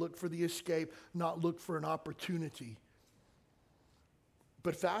strength to look for the escape, not look for an opportunity.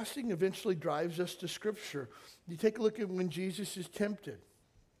 But fasting eventually drives us to Scripture. You take a look at when Jesus is tempted.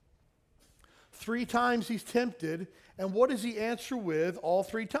 3 times he's tempted, and what does he answer with all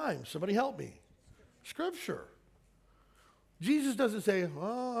 3 times? Somebody help me. Scripture. Jesus doesn't say,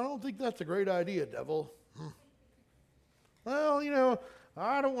 well, I don't think that's a great idea, devil. Well,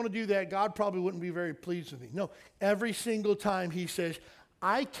 I don't want to do that. God probably wouldn't be very pleased with me. No, every single time he says,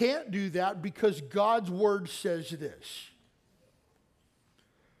 I can't do that because God's word says this.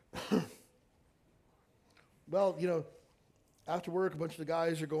 Well, after work, a bunch of the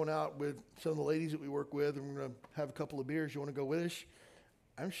guys are going out with some of the ladies that we work with, and we're going to have a couple of beers. You want to go with us?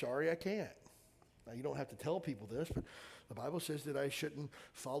 I'm sorry, I can't. Now, you don't have to tell people this, but the Bible says that I shouldn't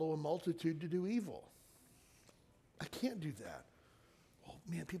follow a multitude to do evil. I can't do that. Oh,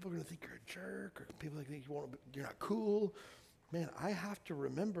 man, people are going to think you're a jerk, or people are going to think you're not cool. Man, I have to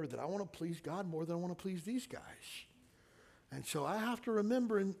remember that I want to please God more than I want to please these guys. And so I have to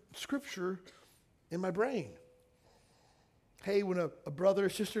remember in Scripture in my brain. Hey, when a brother or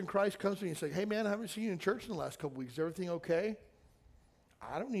sister in Christ comes to me and says, hey, man, I haven't seen you in church in the last couple weeks. Is everything okay?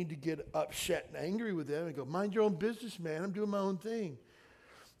 I don't need to get upset and angry with them and go, mind your own business, man. I'm doing my own thing.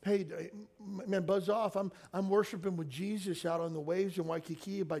 Hey, man, buzz off. I'm worshiping with Jesus out on the waves in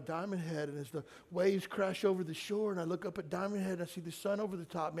Waikiki by Diamond Head, and as the waves crash over the shore and I look up at Diamond Head and I see the sun over the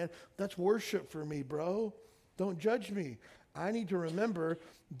top, man, that's worship for me, bro. Don't judge me. I need to remember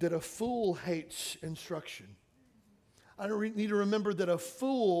that a fool hates instruction. I need to remember that a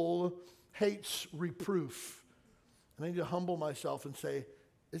fool hates reproof. And I need to humble myself and say,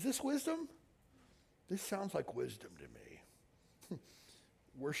 is this wisdom? This sounds like wisdom to me.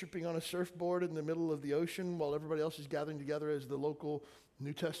 Worshiping on a surfboard in the middle of the ocean while everybody else is gathering together as the local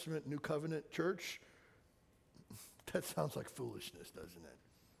New Testament, New Covenant church. That sounds like foolishness, doesn't it?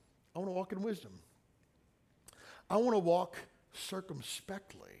 I want to walk in wisdom. I want to walk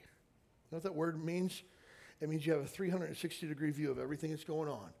circumspectly. You know what that word means? It means you have a 360-degree view of everything that's going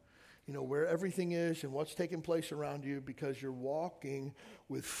on. You know, where everything is and what's taking place around you because you're walking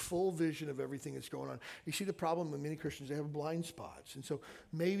with full vision of everything that's going on. You see the problem with many Christians, they have blind spots. And so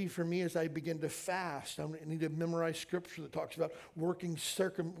maybe for me as I begin to fast, I need to memorize scripture that talks about walking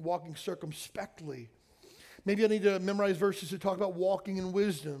circumspectly. Maybe I need to memorize verses that talk about walking in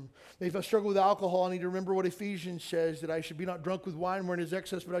wisdom. Maybe if I struggle with alcohol, I need to remember what Ephesians says, that I should be not drunk with wine wherein is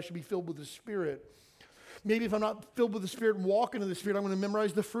excess, but I should be filled with the Spirit. Maybe if I'm not filled with the Spirit and walking in the Spirit, I'm going to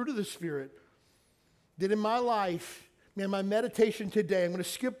memorize the fruit of the Spirit. That in my life, man, my meditation today, I'm going to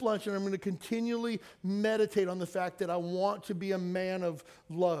skip lunch and I'm going to continually meditate on the fact that I want to be a man of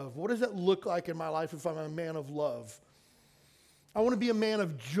love. What does that look like in my life if I'm a man of love? I want to be a man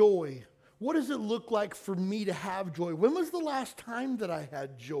of joy. What does it look like for me to have joy? When was the last time that I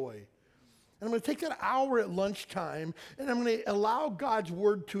had joy? And I'm going to take that hour at lunchtime and I'm going to allow God's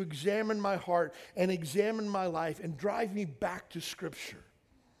word to examine my heart and examine my life and drive me back to Scripture.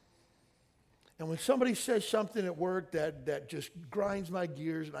 And when somebody says something at work that just grinds my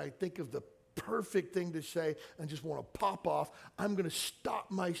gears and I think of the perfect thing to say and just want to pop off, I'm going to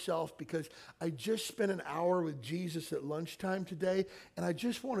stop myself because I just spent an hour with Jesus at lunchtime today and I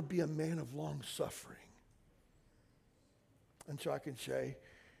just want to be a man of long suffering. And so I can say,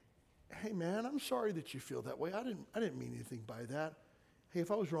 hey man, I'm sorry that you feel that way. I didn't mean anything by that. Hey, if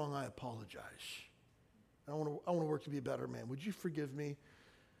I was wrong, I apologize. I want to work to be a better man. Would you forgive me?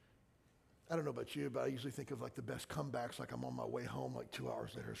 I don't know about you, but I usually think of like the best comebacks, like I'm on my way home like 2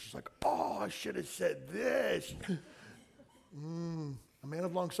 hours later. It's just like, oh, I should have said this. A man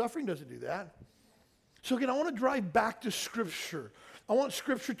of long suffering doesn't do that. So again, I want to drive back to Scripture. I want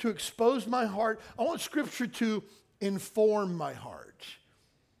Scripture to expose my heart. I want Scripture to inform my heart.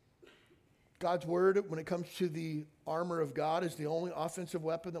 God's word, when it comes to the armor of God, is the only offensive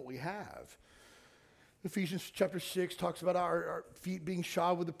weapon that we have. Ephesians chapter 6 talks about our feet being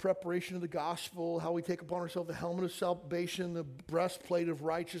shod with the preparation of the gospel, how we take upon ourselves the helmet of salvation, the breastplate of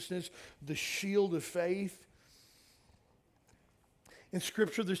righteousness, the shield of faith. In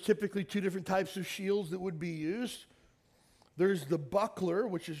Scripture, there's typically two different types of shields that would be used. There's the buckler,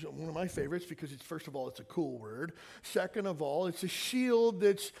 which is one of my favorites because it's, first of all, it's a cool word. Second of all, it's a shield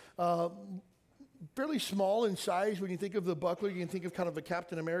that's fairly small in size. When you think of the buckler, you can think of kind of a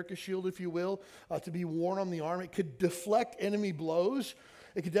Captain America shield, if you will, to be worn on the arm. It could deflect enemy blows.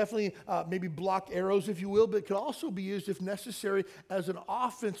 It could definitely maybe block arrows, if you will, but it could also be used, if necessary, as an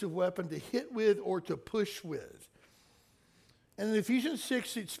offensive weapon to hit with or to push with. And in Ephesians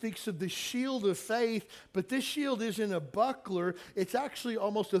 6, it speaks of the shield of faith, but this shield isn't a buckler. It's actually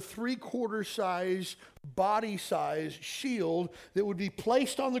almost a 3/4 size, body size shield that would be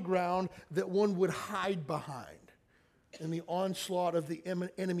placed on the ground that one would hide behind in the onslaught of the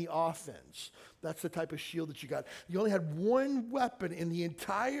enemy offense. That's the type of shield that you got. You only had one weapon in the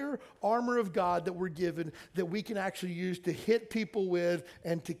entire armor of God that we're given that we can actually use to hit people with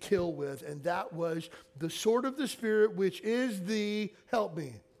and to kill with, and that was the sword of the Spirit, which is the, help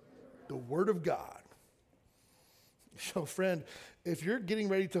me, the Word of God. So friend, if you're getting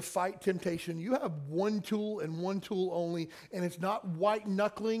ready to fight temptation, you have one tool and one tool only, and it's not white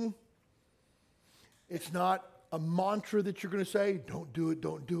knuckling. It's not a mantra that you're going to say, don't do it,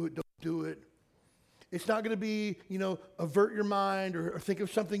 don't do it, don't do it. It's not going to be, avert your mind or think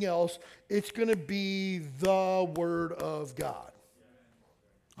of something else. It's going to be the Word of God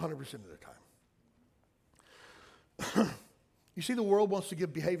 100% of the time. You see, the world wants to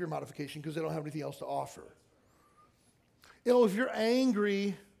give behavior modification because they don't have anything else to offer. If you're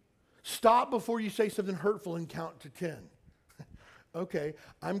angry, stop before you say something hurtful and count to 10. Okay,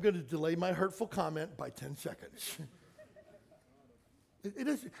 I'm going to delay my hurtful comment by 10 seconds. It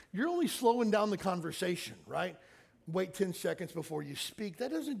is, you're only slowing down the conversation, right? Wait 10 seconds before you speak. That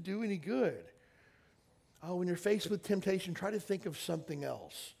doesn't do any good. Oh, when you're faced with temptation, try to think of something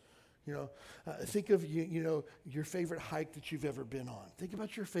else. Think of your favorite hike that you've ever been on. Think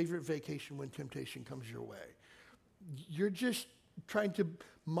about your favorite vacation when temptation comes your way. You're just trying to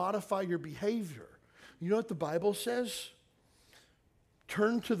modify your behavior. You know what the Bible says?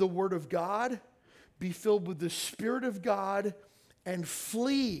 Turn to the Word of God, be filled with the Spirit of God, and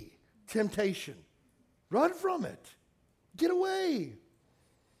flee temptation. Run from it. Get away.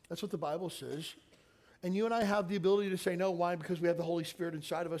 That's what the Bible says. And you and I have the ability to say no. Why? Because we have the Holy Spirit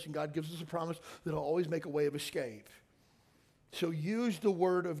inside of us, and God gives us a promise that He'll always make a way of escape. So use the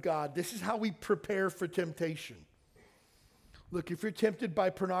Word of God. This is how we prepare for temptation. Look, if you're tempted by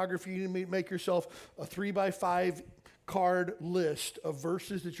pornography, you need to make yourself a 3x5 card list of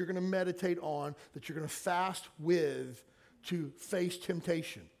verses that you're going to meditate on, that you're going to fast with to face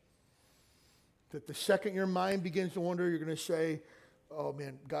temptation. That the second your mind begins to wander, you're going to say, oh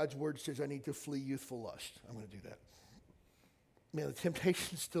man, God's word says I need to flee youthful lust. I'm going to do that. Man, the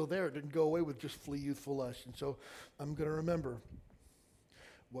temptation's still there. It didn't go away with just flee youthful lust. And so I'm going to remember,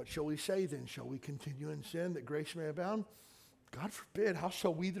 what shall we say then? Shall we continue in sin that grace may abound? God forbid. How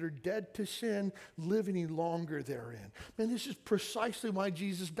shall we that are dead to sin live any longer therein? Man, this is precisely why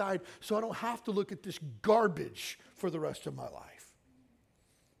Jesus died, so I don't have to look at this garbage for the rest of my life.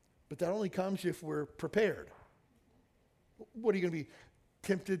 But that only comes if we're prepared. What are you going to be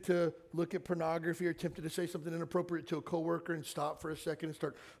tempted to look at pornography or tempted to say something inappropriate to a coworker and stop for a second and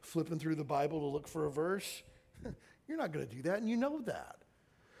start flipping through the Bible to look for a verse? You're not going to do that, and you know that.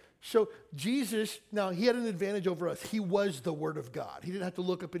 So Jesus, now he had an advantage over us. He was the Word of God. He didn't have to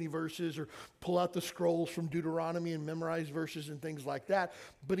look up any verses or pull out the scrolls from Deuteronomy and memorize verses and things like that,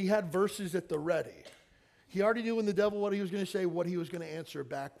 but he had verses at the ready. He already knew when the devil what he was going to say, what he was going to answer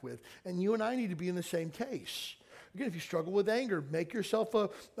back with. And you and I need to be in the same case. Again, if you struggle with anger, make yourself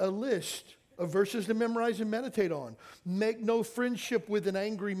a list of verses to memorize and meditate on. Make no friendship with an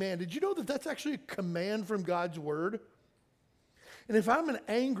angry man. Did you know that that's actually a command from God's word? And if I'm an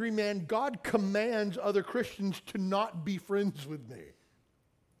angry man, God commands other Christians to not be friends with me.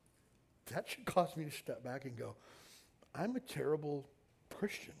 That should cause me to step back and go, I'm a terrible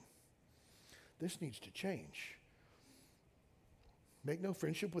Christian. This needs to change. Make no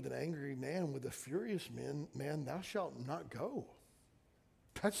friendship with an angry man, with a furious man, thou shalt not go.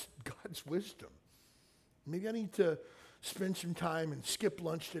 That's God's wisdom. Maybe I need to spend some time and skip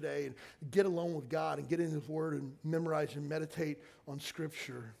lunch today and get alone with God and get in His Word and memorize and meditate on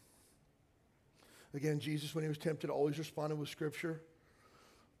Scripture. Again, Jesus, when he was tempted, always responded with Scripture.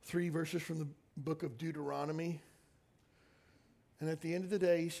 3 verses from the book of Deuteronomy. And at the end of the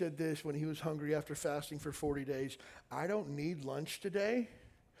day, he said this when he was hungry after fasting for 40 days. I don't need lunch today.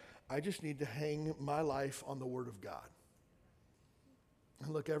 I just need to hang my life on the Word of God.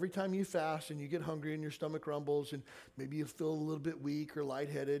 And look, every time you fast and you get hungry and your stomach rumbles and maybe you feel a little bit weak or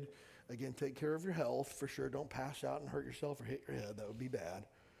lightheaded, again, take care of your health for sure. Don't pass out and hurt yourself or hit your head. That would be bad.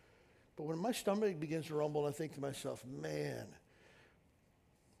 But when my stomach begins to rumble and I think to myself, man,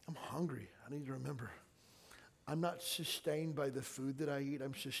 I'm hungry. I need to remember, I'm not sustained by the food that I eat.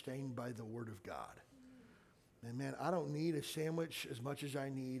 I'm sustained by the Word of God. And man, I don't need a sandwich as much as I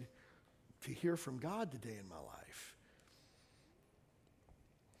need to hear from God today in my life.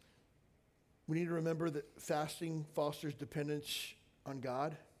 We need to remember that fasting fosters dependence on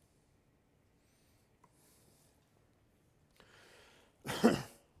God.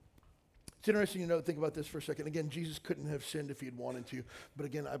 It's interesting to think about this for a second. Again, Jesus couldn't have sinned if he had wanted to. But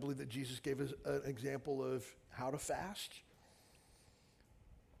again, I believe that Jesus gave us an example of how to fast.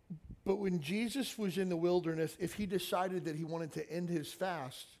 But when Jesus was in the wilderness, if he decided that he wanted to end his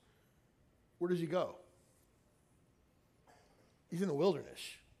fast, where does he go? He's in the wilderness.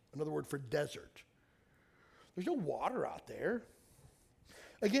 Another word for desert. There's no water out there.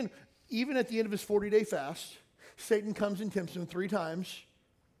 Again, even at the end of his 40-day fast, Satan comes and tempts him 3 times.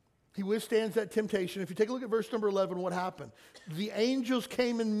 He withstands that temptation. If you take a look at verse number 11, what happened? The angels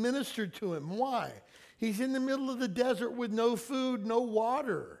came and ministered to him. Why? He's in the middle of the desert with no food, no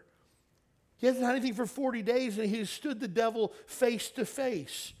water. He hasn't had anything for 40 days, and he has stood the devil face to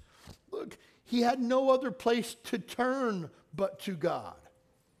face. Look, he had no other place to turn but to God.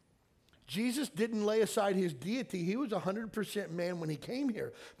 Jesus didn't lay aside his deity. He was 100% man when he came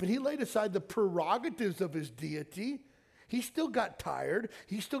here, but he laid aside the prerogatives of his deity. He still got tired.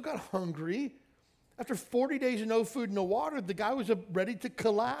 He still got hungry. After 40 days of no food, no water, the guy was ready to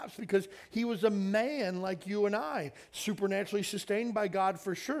collapse because he was a man like you and I, supernaturally sustained by God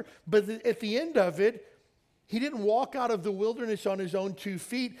for sure. But at the end of it, he didn't walk out of the wilderness on his own 2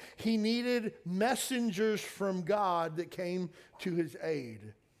 feet. He needed messengers from God that came to his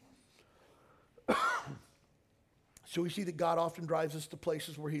aid. So we see that God often drives us to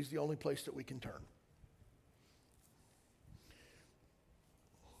places where he's the only place that we can turn.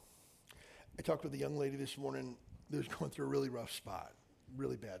 I talked with a young lady this morning that was going through a really rough spot,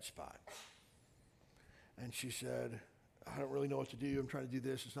 really bad spot. And she said, I don't really know what to do. I'm trying to do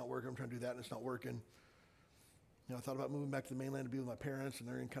this. It's not working. I'm trying to do that, and it's not working. I thought about moving back to the mainland to be with my parents, and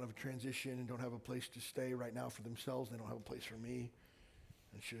they're in kind of a transition and don't have a place to stay right now for themselves. They don't have a place for me.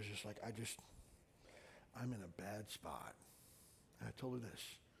 And she was just like, I'm in a bad spot. And I told her this.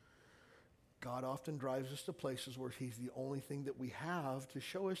 God often drives us to places where he's the only thing that we have to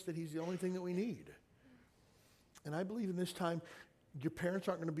show us that he's the only thing that we need. And I believe in this time, your parents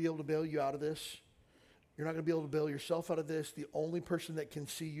aren't going to be able to bail you out of this. You're not going to be able to bail yourself out of this. The only person that can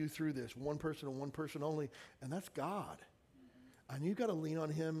see you through this, one person and one person only, and that's God. And you've got to lean on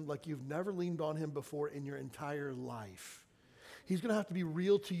him like you've never leaned on him before in your entire life. He's going to have to be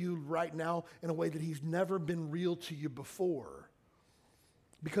real to you right now in a way that he's never been real to you before.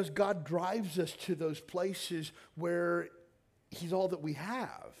 Because God drives us to those places where he's all that we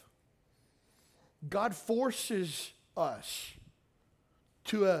have. God forces us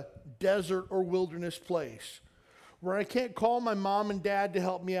to a desert or wilderness place where I can't call my mom and dad to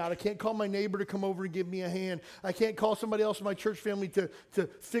help me out. I can't call my neighbor to come over and give me a hand. I can't call somebody else in my church family to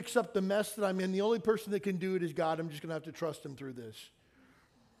fix up the mess that I'm in. The only person that can do it is God. I'm just going to have to trust him through this.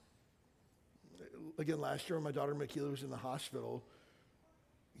 Again, last year when my daughter Michaela was in the hospital,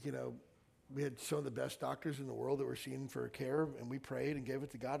 we had some of the best doctors in the world that were seeing for care, and we prayed and gave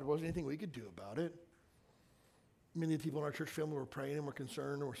it to God. There wasn't anything we could do about it. Many of the people in our church family were praying and were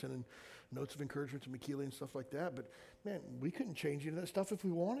concerned and were sending notes of encouragement to Michaela and stuff like that. But, man, we couldn't change any of that stuff if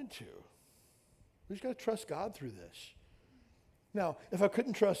we wanted to. We just got to trust God through this. Now, if I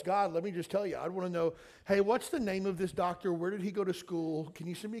couldn't trust God, let me just tell you, I'd want to know, hey, what's the name of this doctor? Where did he go to school? Can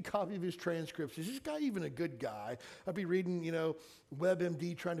you send me a copy of his transcripts? Is this guy even a good guy? I'd be reading,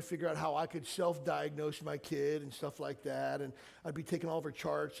 WebMD, trying to figure out how I could self-diagnose my kid and stuff like that. And I'd be taking all of her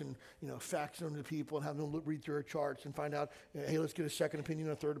charts and, faxing them to people and having them read through her charts and find out, hey, let's get a second opinion,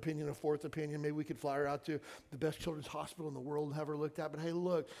 a third opinion, a fourth opinion. Maybe we could fly her out to the best children's hospital in the world and have her looked at. But hey,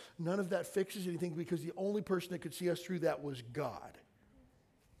 look, none of that fixes anything because the only person that could see us through that was God.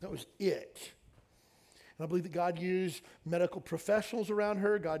 That was it. And I believe that God used medical professionals around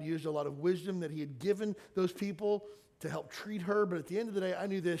her. God used a lot of wisdom that he had given those people to help treat her. But at the end of the day, I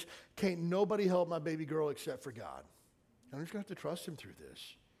knew this, can't nobody help my baby girl except for God. And I'm just going to have to trust him through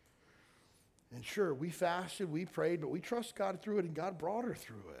this. And sure, we fasted, we prayed, but we trust God through it, and God brought her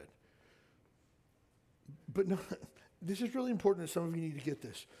through it. But no, this is really important, and some of you need to get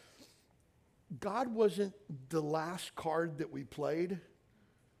this. God wasn't the last card that we played.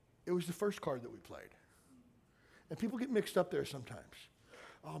 It was the first card that we played. And people get mixed up there sometimes.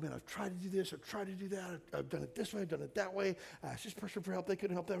 Oh, man, I've tried to do this. I've tried to do that. I've done it this way. I've done it that way. I asked this person for help. They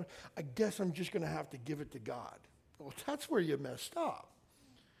couldn't help that way. I guess I'm just going to have to give it to God. Well, that's where you messed up.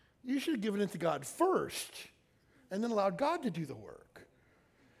 You should have given it to God first and then allowed God to do the work.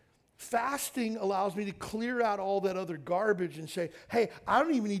 Fasting allows me to clear out all that other garbage and say, hey, I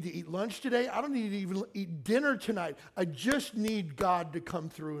don't even need to eat lunch today. I don't need to even eat dinner tonight. I just need God to come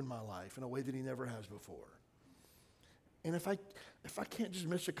through in my life in a way that he never has before. And if I can't just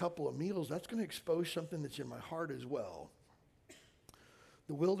miss a couple of meals, that's going to expose something that's in my heart as well.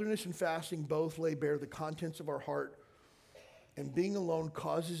 The wilderness and fasting both lay bare the contents of our heart, and being alone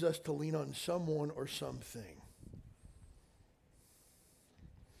causes us to lean on someone or something.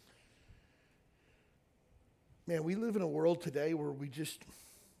 Man, we live in a world today where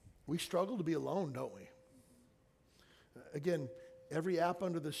we struggle to be alone, don't we? Again, every app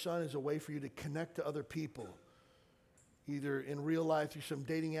under the sun is a way for you to connect to other people, either in real life through some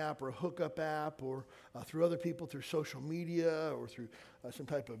dating app or a hookup app, or through other people through social media or through some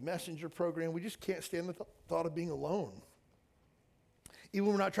type of messenger program. We just can't stand the thought of being alone. Even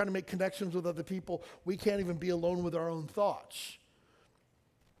when we're not trying to make connections with other people, we can't even be alone with our own thoughts.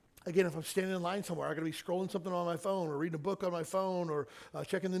 Again, if I'm standing in line somewhere, I'm going to be scrolling something on my phone or reading a book on my phone or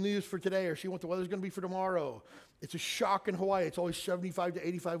checking the news for today or seeing what the weather's going to be for tomorrow. It's a shock in Hawaii. It's always 75 to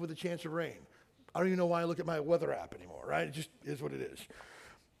 85 with a chance of rain. I don't even know why I look at my weather app anymore, right? It just is what it is.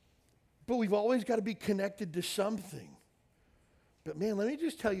 But we've always got to be connected to something. But man, let me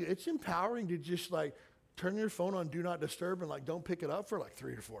just tell you, it's empowering to just turn your phone on Do Not Disturb and don't pick it up for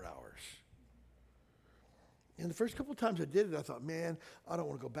 3 or 4 hours. And the first couple of times I did it, I thought, man, I don't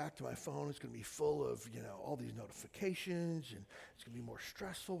want to go back to my phone. It's going to be full of, all these notifications, and it's going to be more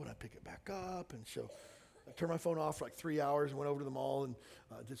stressful when I pick it back up. And so I turned my phone off for 3 hours and went over to the mall and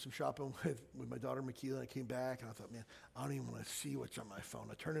did some shopping with my daughter, Michaela, and I came back, and I thought, man, I don't even want to see what's on my phone.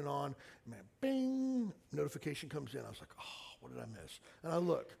 I turn it on, and man, bing, notification comes in. I was like, oh, what did I miss? And I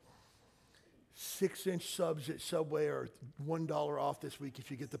look, 6-inch subs at Subway are $1 off this week if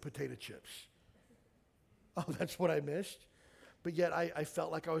you get the potato chips. Oh, that's what I missed? But yet I felt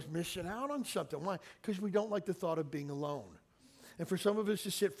like I was missing out on something. Why? Because we don't like the thought of being alone. And for some of us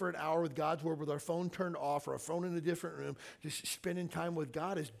to sit for an hour with God's word with our phone turned off or our phone in a different room, just spending time with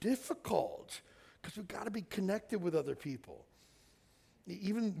God is difficult because we've got to be connected with other people.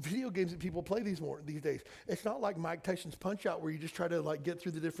 Even video games that people play these days, it's not like Mike Tyson's Punch-Out where you just try to get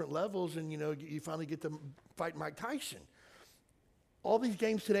through the different levels and you finally get to fight Mike Tyson. All these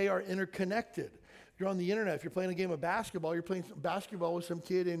games today are interconnected. You're on the internet. If you're playing a game of basketball, you're playing basketball with some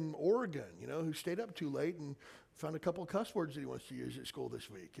kid in Oregon, who stayed up too late and found a couple of cuss words that he wants to use at school this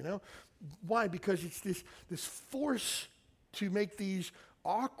week, Why? Because it's this force to make these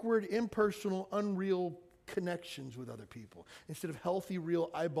awkward, impersonal, unreal connections with other people instead of healthy, real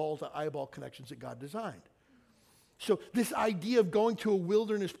eyeball-to-eyeball connections that God designed. So this idea of going to a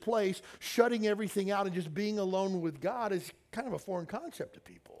wilderness place, shutting everything out and just being alone with God is kind of a foreign concept to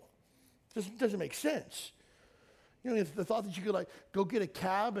people. It doesn't make sense. You know, the thought that you could go get a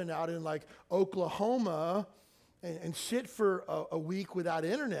cabin out in Oklahoma and sit for a week without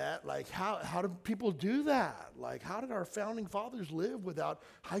internet, how do people do that? How did our founding fathers live without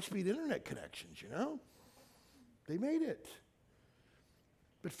high-speed internet connections, you know? They made it.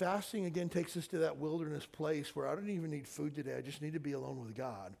 But fasting, again, takes us to that wilderness place where I don't even need food today. I just need to be alone with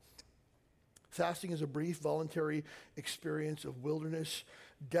God. Fasting is a brief, voluntary experience of wilderness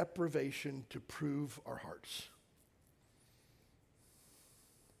deprivation to prove our hearts.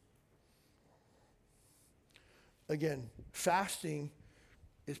 Again, fasting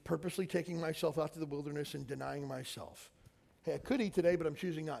is purposely taking myself out to the wilderness and denying myself. Hey, I could eat today, but I'm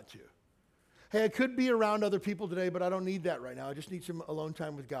choosing not to. Hey, I could be around other people today, but I don't need that right now. I just need some alone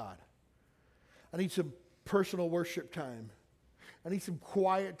time with God. I need some personal worship time. I need some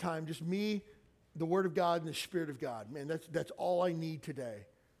quiet time, just me, the Word of God, and the Spirit of God. Man, that's all I need today.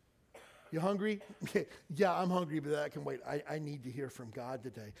 You hungry? Yeah, I'm hungry, but that can wait. I need to hear from God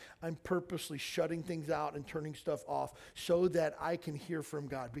today. I'm purposely shutting things out and turning stuff off so that I can hear from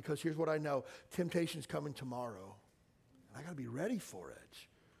God. Because here's what I know. Temptation's coming tomorrow. I got to be ready for it.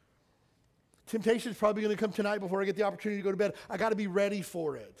 Temptation is probably going to come tonight before I get the opportunity to go to bed. I got to be ready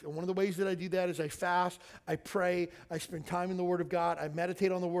for it. And one of the ways that I do that is I fast, I pray, I spend time in the Word of God, I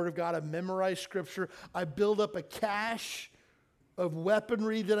meditate on the Word of God, I memorize Scripture, I build up a cache of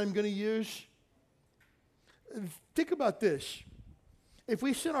weaponry that I'm going to use. Think about this. If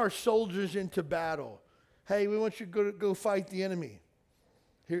we send our soldiers into battle, hey, we want you to go fight the enemy.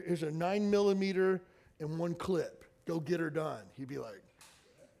 Here's a 9mm and 1 clip. Go get her done. He'd be like,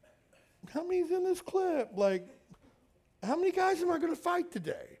 how many's in this clip? How many guys am I going to fight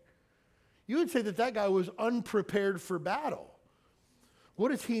today? You would say that guy was unprepared for battle.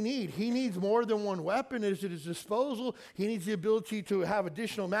 What does he need? He needs more than 1 weapon at his disposal. He needs the ability to have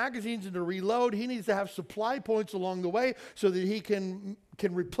additional magazines and to reload. He needs to have supply points along the way so that he can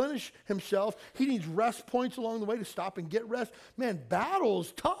replenish himself. He needs rest points along the way to stop and get rest. Man,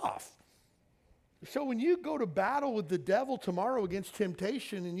 battle's tough. So when you go to battle with the devil tomorrow against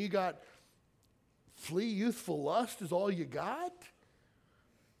temptation and you got flee youthful lust is all you got,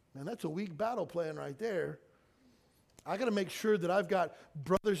 man, that's a weak battle plan right there. I got to make sure that I've got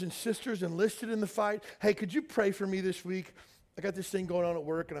brothers and sisters enlisted in the fight. Hey, could you pray for me this week? I got this thing going on at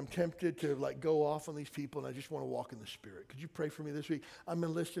work and I'm tempted to go off on these people and I just want to walk in the Spirit. Could you pray for me this week? I'm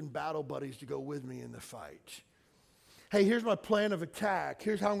enlisting battle buddies to go with me in the fight. Hey, here's my plan of attack.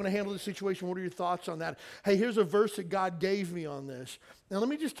 Here's how I'm going to handle the situation. What are your thoughts on that? Hey, here's a verse that God gave me on this. Now, let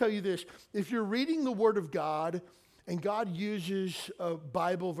me just tell you this. If you're reading the Word of God and God uses a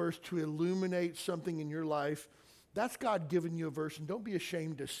Bible verse to illuminate something in your life, that's God giving you a verse, and don't be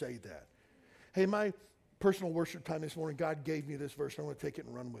ashamed to say that. Hey, my personal worship time this morning, God gave me this verse, and I'm going to take it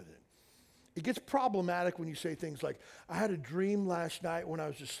and run with it. It gets problematic when you say things like, I had a dream last night when I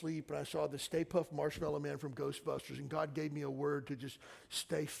was asleep and I saw the Stay Puft Marshmallow Man from Ghostbusters and God gave me a word to just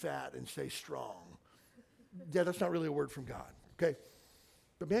stay fat and stay strong. Yeah, that's not really a word from God, okay?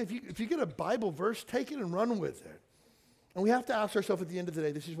 But man, if you get a Bible verse, take it and run with it. And we have to ask ourselves at the end of the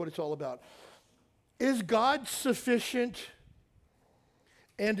day, this is what it's all about. Is God sufficient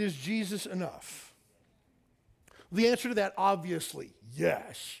and is Jesus enough? The answer to that, obviously,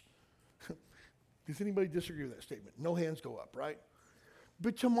 yes. Does anybody disagree with that statement? No hands go up, right?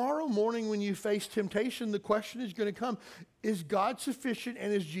 But tomorrow morning when you face temptation, the question is going to come, is God sufficient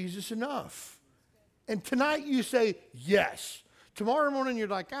and is Jesus enough? And tonight you say, yes. Tomorrow morning you're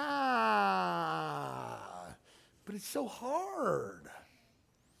like, but it's so hard.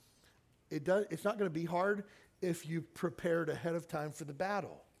 It's not going to be hard if you prepared ahead of time for the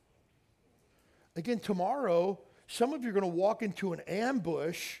battle. Again, tomorrow, some of you are going to walk into an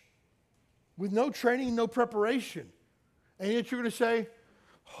ambush with no training, no preparation. And yet you're going to say,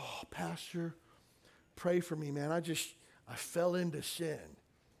 oh, Pastor, pray for me, man. I fell into sin.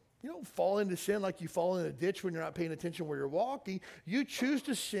 You don't fall into sin like you fall in a ditch when you're not paying attention where you're walking. You choose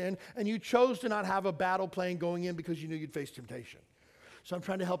to sin, and you chose to not have a battle plan going in because you knew you'd face temptation. So I'm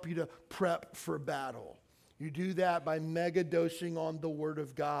trying to help you to prep for battle. You do that by mega dosing on the Word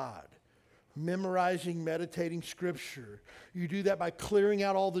of God, memorizing, meditating Scripture. You do that by clearing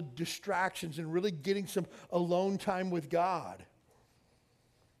out all the distractions and really getting some alone time with God.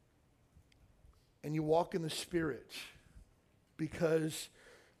 And you walk in the Spirit because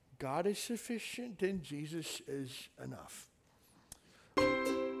God is sufficient and Jesus is enough.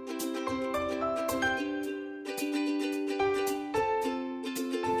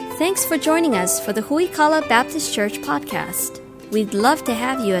 Thanks for joining us for the Huikala Baptist Church podcast. We'd love to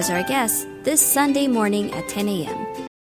have you as our guest this Sunday morning at 10 a.m.